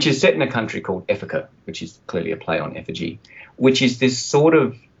 which is set in a country called Effica, which is clearly a play on effigy, which is this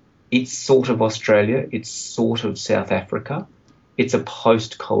it's sort of Australia, it's sort of South Africa. It's a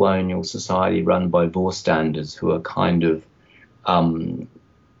post-colonial society run by voorstanders who are kind of,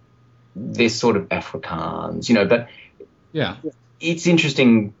 they're sort of Afrikaans, but yeah, it's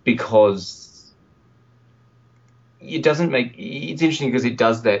interesting because it's interesting because it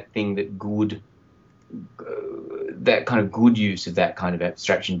does that thing that that kind of good use of that kind of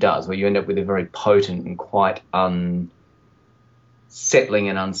abstraction does, where you end up with a very potent and quite unsettling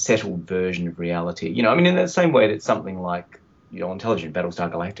and unsettled version of reality. I mean, in the same way that something like, on television, Battlestar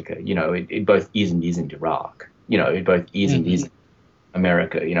Galactica, it both is and isn't Iraq. It both is and isn't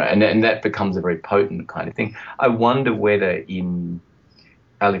America, and that becomes a very potent kind of thing. I wonder whether in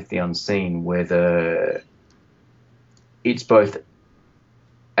Alif the Unseen, whether it's both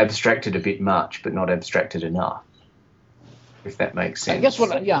abstracted a bit much, but not abstracted enough, if that makes sense. I guess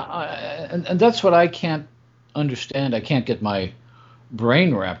and that's what I can't understand. I can't get my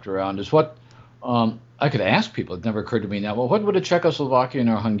brain wrapped around is what I could ask people. It never occurred to me now. Well, what would a Czechoslovakian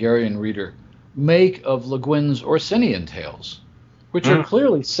or Hungarian reader make of Le Guin's Orsinian tales, which are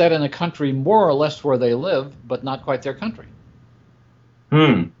clearly set in a country more or less where they live, but not quite their country?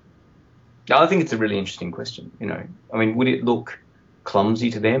 I think it's a really interesting question. I mean, would it look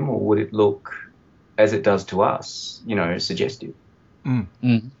clumsy to them, or would it look, as it does to us, suggestive?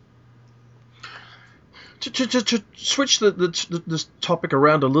 To switch this topic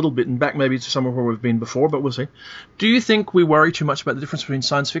around a little bit and back maybe to somewhere where we've been before, but we'll see. Do you think we worry too much about the difference between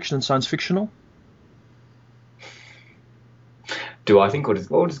science fiction and science fictional? Do I think,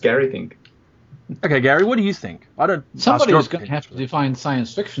 what does Gary think? Okay, Gary, what do you think? Somebody is going to have to define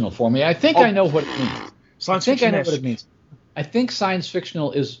science fictional for me. I think I know what it means. I know what it means. I think science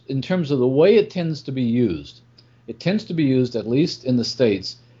fictional is, in terms of the way it tends to be used, at least in the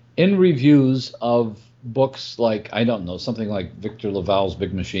States, in reviews of books like, I don't know, something like Victor Laval's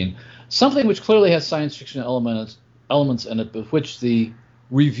Big Machine, something which clearly has science fiction elements in it, but which the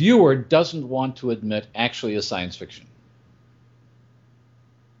reviewer doesn't want to admit actually is science fiction.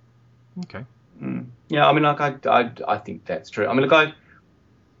 Okay. Yeah, I mean, I think that's true. I mean, look,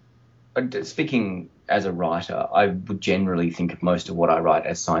 speaking as a writer, I would generally think of most of what I write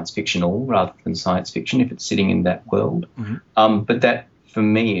as science fictional rather than science fiction if it's sitting in that world. Mm-hmm. But that, for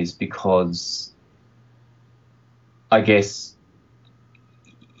me, is because I guess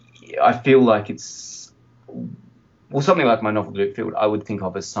I feel like it's, well, something like my novel Dirk Field, I would think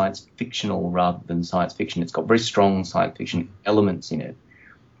of as science fictional rather than science fiction. It's got very strong science fiction elements in it.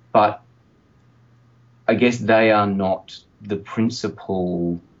 but I guess they are not the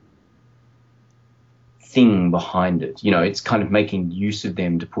principal thing behind it. You know, it's kind of making use of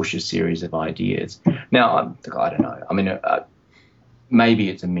them to push a series of ideas. Now, I don't know. I mean, maybe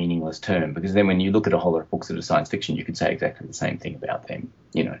it's a meaningless term, because then when you look at a whole lot of books that are science fiction, you could say exactly the same thing about them,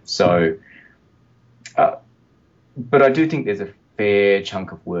 you know. So, but I do think there's a fair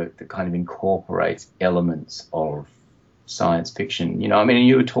chunk of work that kind of incorporates elements of science fiction. You know, I mean,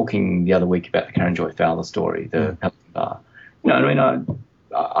 you were talking the other week about the Karen Joy Fowler story, the Pelican Bar. You know, I mean,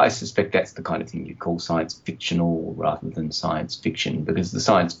 I suspect that's the kind of thing you'd call science fictional rather than science fiction, because the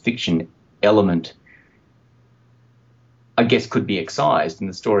science fiction element, I guess, could be excised and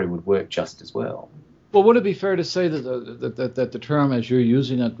the story would work just as well. Well, would it be fair to say that the term, as you're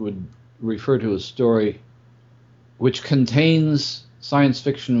using it, would refer to a story which contains science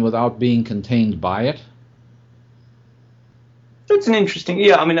fiction without being contained by it? That's an interesting...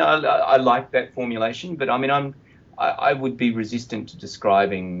 Yeah, I mean, I like that formulation, but I mean, I would be resistant to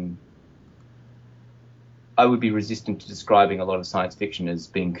describing... I would be resistant to describing a lot of science fiction as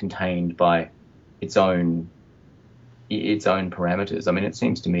being contained by its own parameters. I mean, it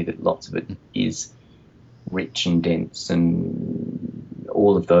seems to me that lots of it is rich and dense and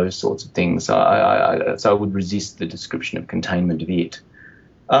all of those sorts of things. So I would resist the description of containment of it.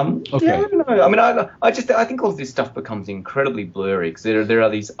 Okay. Yeah, I don't know. I mean, I think all of this stuff becomes incredibly blurry, because there are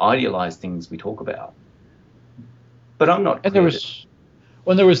these idealized things we talk about. But I'm not. And there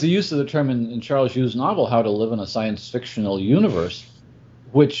was the use of the term in Charles Yu's novel, How to Live in a Science Fictional Universe,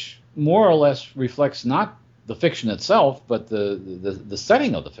 which more or less reflects not the fiction itself, but the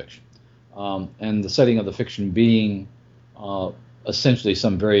setting of the fiction, and the setting of the fiction being essentially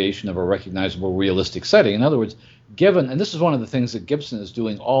some variation of a recognizable realistic setting. In other words, given, and this is one of the things that Gibson is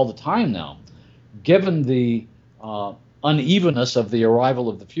doing all the time now, given the unevenness of the arrival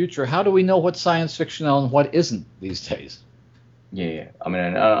of the future, how do we know what's science fictional and what isn't these days? Yeah, I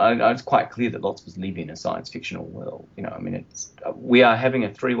mean, it's quite clear that lots of us live in a science fictional world. You know, I mean, we are having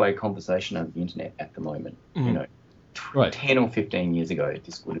a three-way conversation over the internet at the moment. Mm. You know, right. 10 or 15 years ago,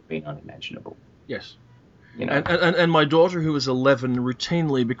 this would have been unimaginable. Yes. You know, and my daughter, who is 11,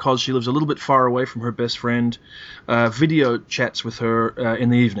 routinely, because she lives a little bit far away from her best friend, video chats with her in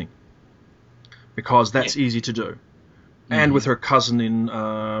the evening, because that's easy to do, and with her cousin in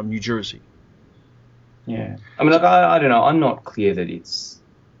New Jersey. Yeah, I mean, I don't know. I'm not clear that it's.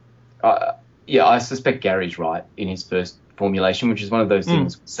 I suspect Gary's right in his first formulation, which is one of those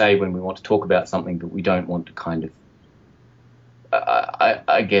things we say when we want to talk about something, but we don't want to kind of,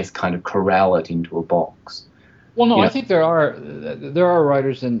 I guess, kind of corral it into a box. Well, no, I think there are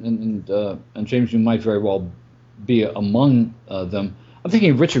writers, and James, you might very well be among them. I'm thinking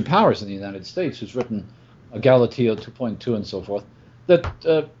of Richard Powers in the United States, who's written Galateo 2.2 and so forth, that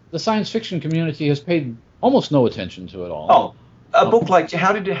the science fiction community has paid almost no attention to at all. Oh, a book like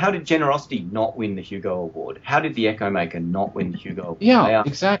how did Generosity not win the Hugo Award? How did The Echo Maker not win the Hugo Award? Yeah, they are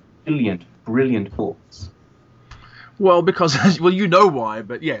exactly. Brilliant books. Well, because you know why,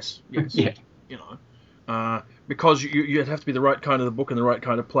 but yes, yeah, you know, because you'd have to be the right kind of the book in the right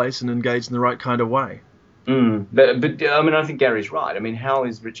kind of place and engaged in the right kind of way. But I mean, I think Gary's right. I mean, how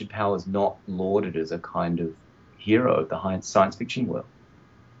is Richard Powers not lauded as a kind of hero of the science fiction world?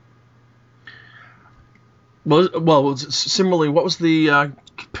 Well, similarly, what was the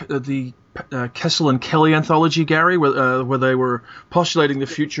Kessel and Kelly anthology, Gary, where they were postulating the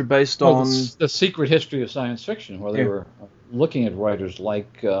future based on the secret history of science fiction, where they were looking at writers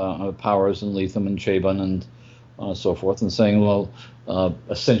like Powers and Lethem and Chabon and so forth, and saying, well,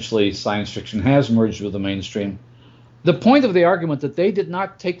 essentially science fiction has merged with the mainstream. The point of the argument that they did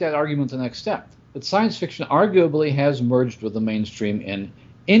not take that argument the next step, that science fiction arguably has merged with the mainstream in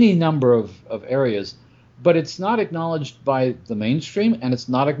any number of areas, but it's not acknowledged by the mainstream, and it's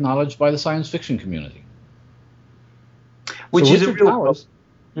not acknowledged by the science fiction community. Which so is Richard a real Powers,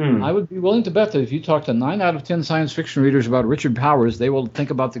 I would be willing to bet that if you talk to 9 out of 10 science fiction readers about Richard Powers, they will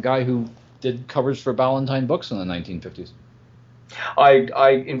think about the guy who did covers for Ballantine books in the 1950s.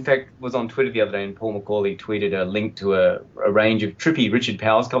 I in fact, was on Twitter the other day, and Paul McCauley tweeted a link to a range of trippy Richard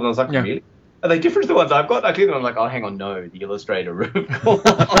Powers covers. I was like, really? Are they different to the ones I've got? I clicked on them, I'm like, oh, hang on, no, the illustrator.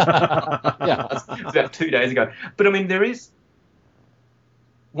 Yeah. It's about 2 days ago. But, I mean, there is...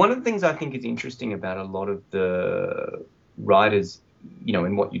 One of the things I think is interesting about a lot of the writers, you know,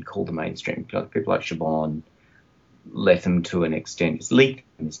 in what you'd call the mainstream, people like Chabon, Lethem to an extent. It's Lethem,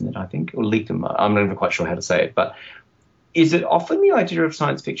 isn't it, I think? Or Lethem, I'm not even quite sure how to say it. But is it often the idea of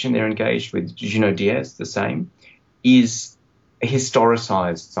science fiction they're engaged with, Junot Diaz, the same, is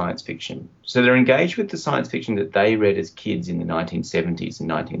historicized science fiction. So they're engaged with the science fiction that they read as kids in the 1970s and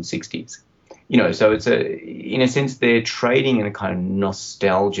 1960s. So it's in a sense, they're trading in a kind of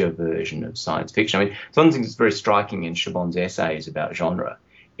nostalgia version of science fiction. I mean, one of the things that's very striking in Chabon's essays about genre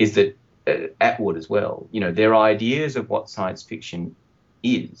is that Atwood as well, their ideas of what science fiction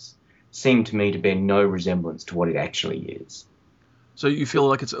is seem to me to bear no resemblance to what it actually is. So you feel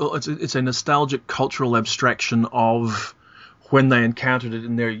like it's a nostalgic cultural abstraction of when they encountered it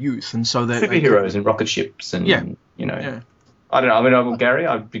in their youth, and so that superheroes and rocket ships and I don't know. I mean, Gary,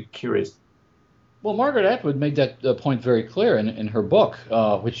 I'd be curious. Well, Margaret Atwood made that point very clear in her book,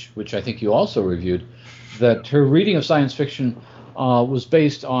 which I think you also reviewed, that her reading of science fiction was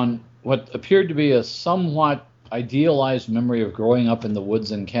based on what appeared to be a somewhat idealized memory of growing up in the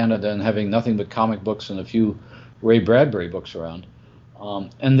woods in Canada and having nothing but comic books and a few Ray Bradbury books around.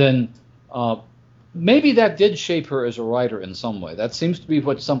 And then maybe that did shape her as a writer in some way. That seems to be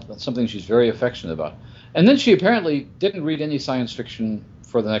something she's very affectionate about. And then she apparently didn't read any science fiction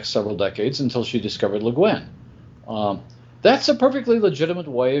for the next several decades until she discovered Le Guin. That's a perfectly legitimate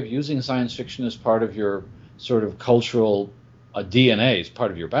way of using science fiction as part of your sort of cultural DNA, as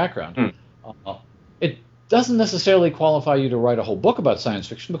part of your background. It doesn't necessarily qualify you to write a whole book about science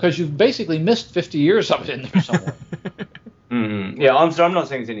fiction because you've basically missed 50 years of it in there somewhere. Yeah, I'm not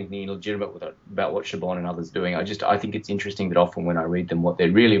saying there's anything illegitimate about what Chabon and others are doing. I think it's interesting that often when I read them, what they're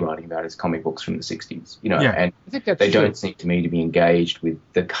really writing about is comic books from the 60s, and I think that's they true. Don't seem to me to be engaged with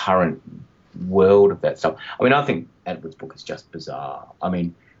the current world of that stuff. I mean, I think Atwood's book is just bizarre. I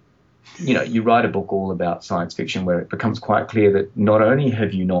mean, you write a book all about science fiction where it becomes quite clear that not only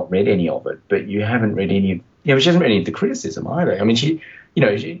have you not read any of it, but you haven't read she hasn't read any of the criticism either. I mean,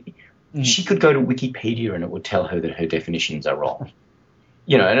 she could go to Wikipedia and it would tell her that her definitions are wrong.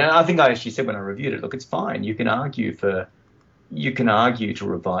 And I think I actually said when I reviewed it, look, it's fine. You can argue to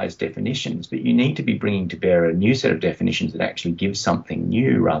revise definitions, but you need to be bringing to bear a new set of definitions that actually give something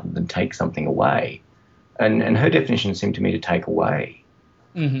new rather than take something away. And her definitions seem to me to take away.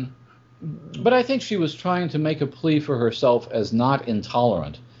 Mm-hmm. But I think she was trying to make a plea for herself as not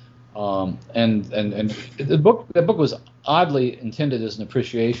intolerant. And the book was oddly intended as an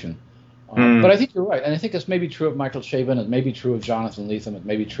appreciation. But I think you're right, and I think this may be true of Michael Chabon, it may be true of Jonathan Lethem, it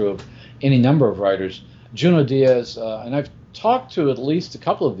may be true of any number of writers. Junot Diaz, and I've talked to at least a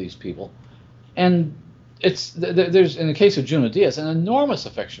couple of these people, and there's, in the case of Junot Diaz, an enormous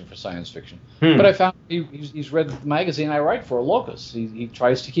affection for science fiction. But I found he's read the magazine I write for, Locus. He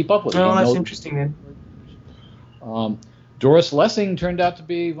tries to keep up with it. Oh, that's interesting then. Doris Lessing turned out to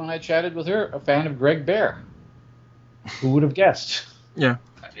be, when I chatted with her, a fan of Greg Bear. Who would have guessed? Yeah.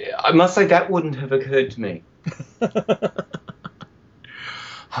 I must say that wouldn't have occurred to me.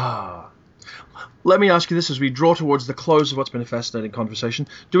 Let me ask you this as we draw towards the close of what's been a fascinating conversation.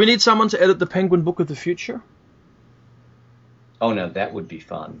 Do we need someone to edit the Penguin Book of the Future? Oh, no, that would be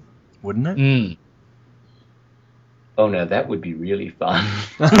fun. Wouldn't it? Oh, no, that would be really fun.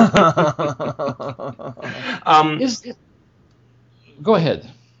 Go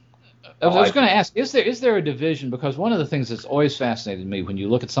ahead. I was going to ask, is there a division? Because one of the things that's always fascinated me when you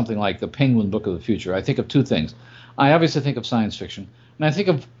look at something like the Penguin Book of the Future, I think of two things. I obviously think of science fiction, and I think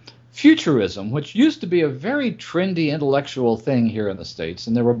of futurism, which used to be a very trendy intellectual thing here in the States.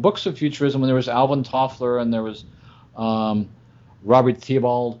 And there were books of futurism, and there was Alvin Toffler, and there was Robert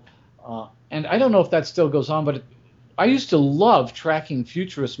Theobald. And I don't know if that still goes on, but I used to love tracking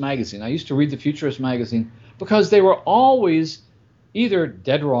Futurist magazine. I used to read the Futurist magazine because they were always either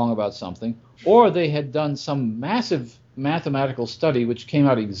dead wrong about something, or they had done some massive mathematical study which came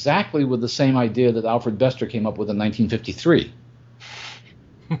out exactly with the same idea that Alfred Bester came up with in 1953.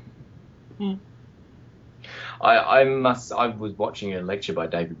 I was watching a lecture by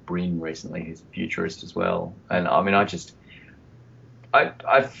David Brin recently, who's a futurist as well, and I mean,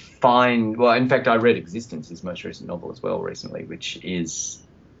 I find, well, in fact, I read Existence, his most recent novel as well recently, which is,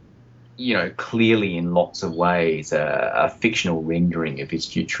 clearly in lots of ways a fictional rendering of his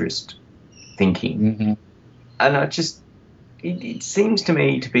futurist thinking. Mm-hmm. And it seems to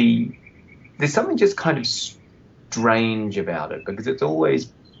me to be, there's something just kind of strange about it, because it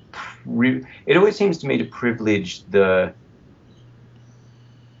always seems to me to privilege the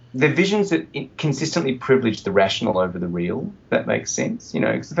visions that consistently privilege the rational over the real. That makes sense,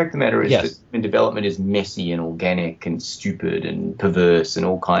 because the fact of the matter is that when development is messy and organic and stupid and perverse and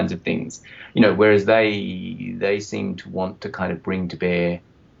all kinds of things, whereas they seem to want to kind of bring to bear,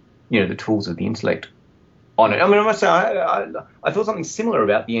 the tools of the intellect on it. I mean, I must say, I thought something similar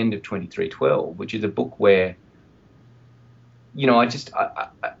about the end of 2312, which is a book where,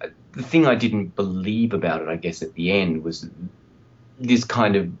 the thing I didn't believe about it, I guess, at the end was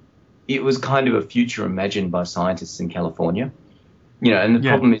it was kind of a future imagined by scientists in California. And the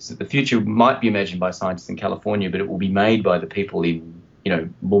problem is that the future might be imagined by scientists in California, but it will be made by the people in,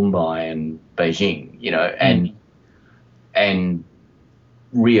 Mumbai and Beijing, and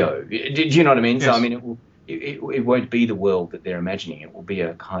Rio. Do you know what I mean? Yes. So, I mean, it won't be the world that they're imagining. It will be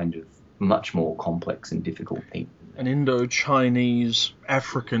a kind of much more complex and difficult thing. An Indo-Chinese,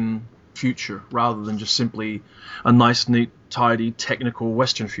 African future, rather than just simply a nice, neat, tidy, technical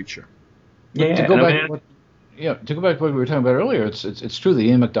Western future. Yeah, to go back to what we were talking about earlier, it's true that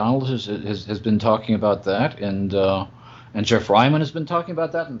Ian MacDonald has been talking about that, and Jeff Ryman has been talking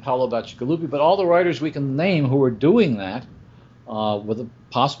about that, and Paolo Bacigalupi, but all the writers we can name who are doing that, with the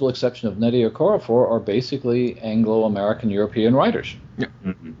possible exception of Nnedi Okorafor, are basically Anglo-American European writers. Yeah.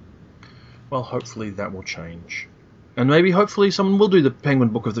 Mm-hmm. Well, hopefully that will change. And maybe, hopefully, someone will do the Penguin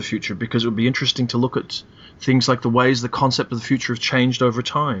Book of the Future, because it would be interesting to look at things like the ways the concept of the future have changed over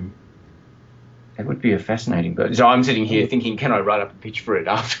time. It would be a fascinating book. So I'm sitting here thinking, can I write up a pitch for it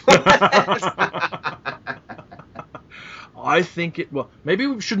afterwards? I think it. Well, maybe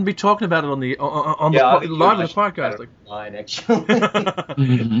we shouldn't be talking about it on the live on the podcast. Line, actually.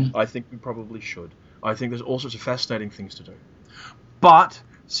 Mm-hmm. I think we probably should. I think there's all sorts of fascinating things to do. But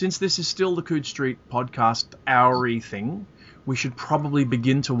since this is still the Coode Street podcast hour-y thing, we should probably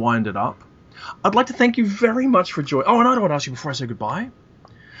begin to wind it up. I'd like to thank you very much for joining. Oh, and I want to ask you before I say goodbye.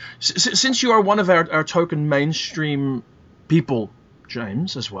 Since you are one of our token mainstream people,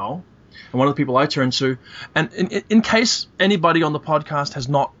 James, as well, and one of the people I turn to, and in case anybody on the podcast has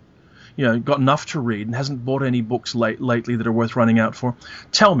not, got enough to read and hasn't bought any books lately that are worth running out for,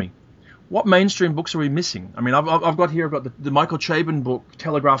 tell me, what mainstream books are we missing? I mean, I've got the Michael Chabon book,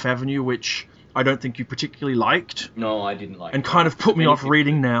 Telegraph Avenue, which I don't think you particularly liked. No, I didn't like it. And kind of put me off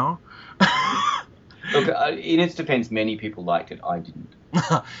reading now. Look, in its defense, many people liked it. I didn't.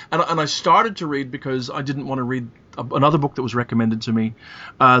 and I started to read because I didn't want to read another book that was recommended to me,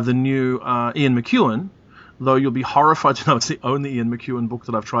 the new Ian McEwan, though you'll be horrified to know it's the only Ian McEwan book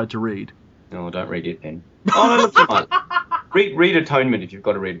that I've tried to read. No, don't read it then. Oh, no, look, come on. Read Atonement if you've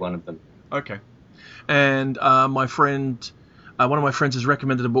got to read one of them. Okay. And my friend, one of my friends has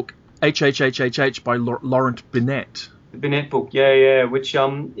recommended a book, HHHHH by Laurent Binet. The Binet book, yeah, which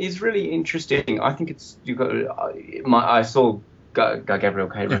is really interesting. I think I saw Guy Gabriel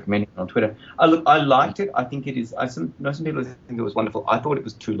Kay recommending it on Twitter. I liked it. I think it is. I know some people think it was wonderful. I thought it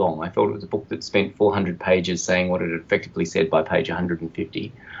was too long. I thought it was a book that spent 400 pages saying what it effectively said by page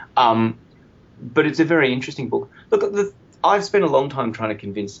 150. But it's a very interesting book. Look, I've spent a long time trying to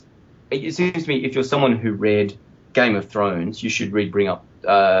convince. It seems to me if you're someone who read Game of Thrones, you should read Bring Up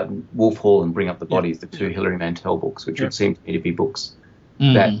Wolf Hall and Bring Up the Bodies, the two Hilary Mantel books, which would seem to me to be books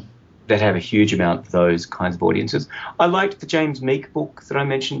that have a huge amount for those kinds of audiences. I liked the James Meek book that I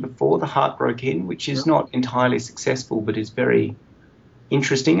mentioned before, The Heartbroken Inn, which is not entirely successful but is very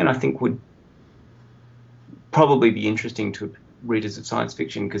interesting and I think would probably be interesting to readers of science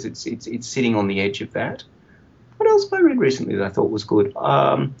fiction because it's sitting on the edge of that. What else have I read recently that I thought was good?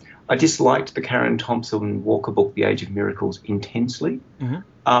 I disliked the Karen Thompson Walker book, The Age of Miracles, intensely.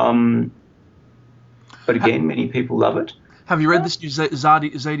 Mm-hmm. But again, many people love it. Have you read this new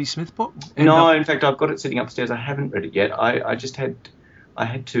Zadie Smith book? No, in fact, I've got it sitting upstairs. I haven't read it yet. I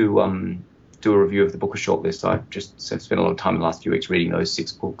had to do a review of the book of shortlist. I've just spent a lot of time in the last few weeks reading those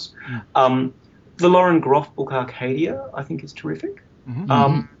 6 books. Mm. The Lauren Groff book, Arcadia, I think is terrific.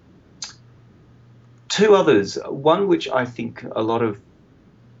 Mm-hmm. 2 others. One which I think a lot of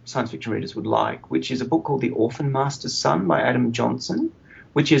science fiction readers would like, which is a book called The Orphan Master's Son by Adam Johnson,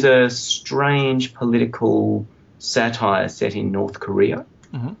 which is a strange political satire set in North Korea.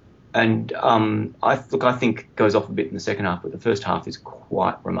 Mm-hmm. And I think goes off a bit in the second half, but the first half is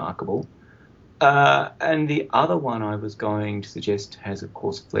quite remarkable. And the other one I was going to suggest has, of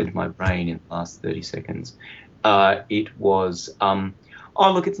course, fled my brain in the last 30 seconds. It was...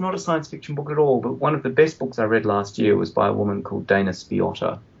 it's not a science fiction book at all, but one of the best books I read last year was by a woman called Dana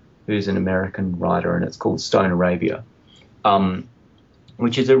Spiotta, who's an American writer, and it's called Stone Arabia,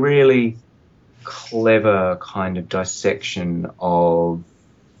 which is a really clever kind of dissection of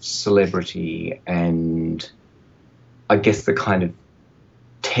celebrity and I guess the kind of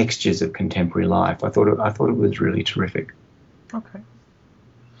textures of contemporary life. I thought it was really terrific. Okay.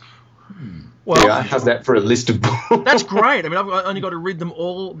 Well, yeah, how's that for a list of books? That's great. I mean, I've only got to read them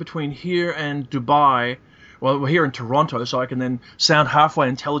all between here and Dubai. Well, we're here in Toronto, so I can then sound halfway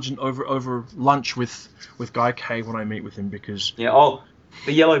intelligent over lunch with Guy Kay when I meet with him because... Yeah,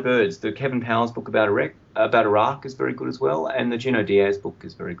 The Yellow Birds, the Kevin Powers book about Iraq is very good as well, and the Junot Diaz book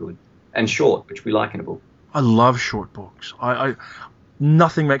is very good. And short, which we like in a book. I love short books.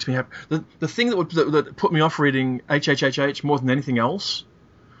 Nothing makes me happy. The thing that put me off reading HHHH more than anything else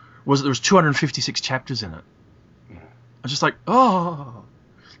was that there was 256 chapters in it. I was just like, oh.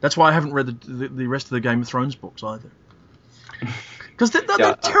 That's why I haven't read the rest of the Game of Thrones books either. Because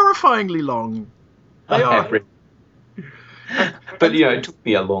they're terrifyingly long. They are. But, it took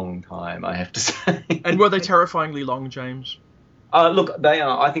me a long time, I have to say. And were they terrifyingly long, James? Look, they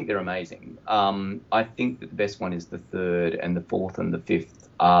are. I think they're amazing. I think that the best one is the third, and the fourth and the fifth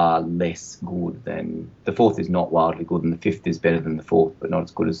are less good than... The fourth is not wildly good, and the fifth is better than the fourth, but not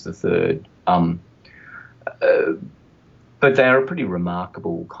as good as the third. But they are a pretty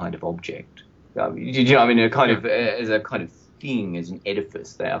remarkable kind of object. As a kind of thing, as an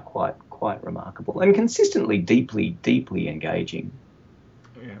edifice, they are quite remarkable and consistently deeply engaging.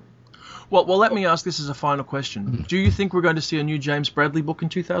 Yeah. Well, let me ask this as a final question. Do you think we're going to see a new James Bradley book in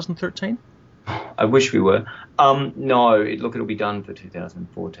 2013? I wish we were. No, it'll be done for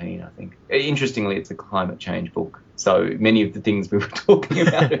 2014, I think. Interestingly, it's a climate change book, so many of the things we were talking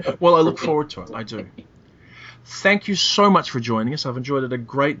about. Well, I look forward to it. I do. Thank you so much for joining us. I've enjoyed it a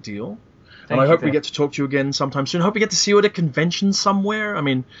great deal. And I hope we get to talk to you again sometime soon. I hope we get to see you at a convention somewhere. I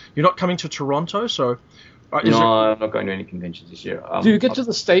mean, you're not coming to Toronto, so... I'm not going to any conventions this year. Do you get to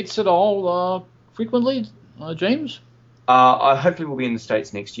the States at all frequently, James? I hopefully will be in the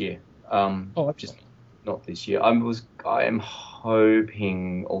States next year. Just not this year. I am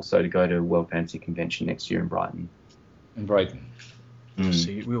hoping also to go to World Fantasy Convention next year in Brighton.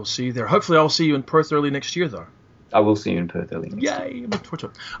 We will see you there. Hopefully I'll see you in Perth early next year, though. I will see you in Perth early next year. Yay! Look forward to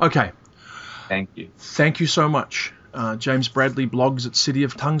it. Okay. Thank you. Thank you so much. James Bradley blogs at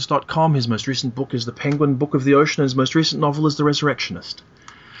cityoftongues.com. His most recent book is The Penguin Book of the Ocean, and his most recent novel is The Resurrectionist.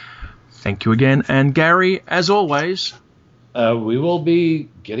 Thank you again. And Gary, as always... we will be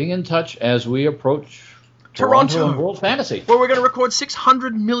getting in touch as we approach Toronto and World Fantasy. Where we're going to record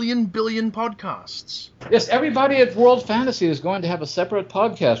 600 million billion podcasts. Yes, everybody at World Fantasy is going to have a separate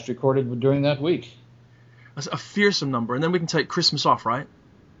podcast recorded during that week. That's a fearsome number. And then we can take Christmas off, right?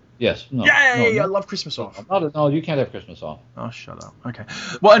 Yes. No, Yay! No, I love Christmas off. No, you can't have Christmas off. Oh, shut up. Okay.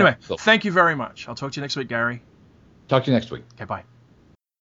 Well, anyway, thank you very much. I'll talk to you next week, Gary. Talk to you next week. Okay, bye.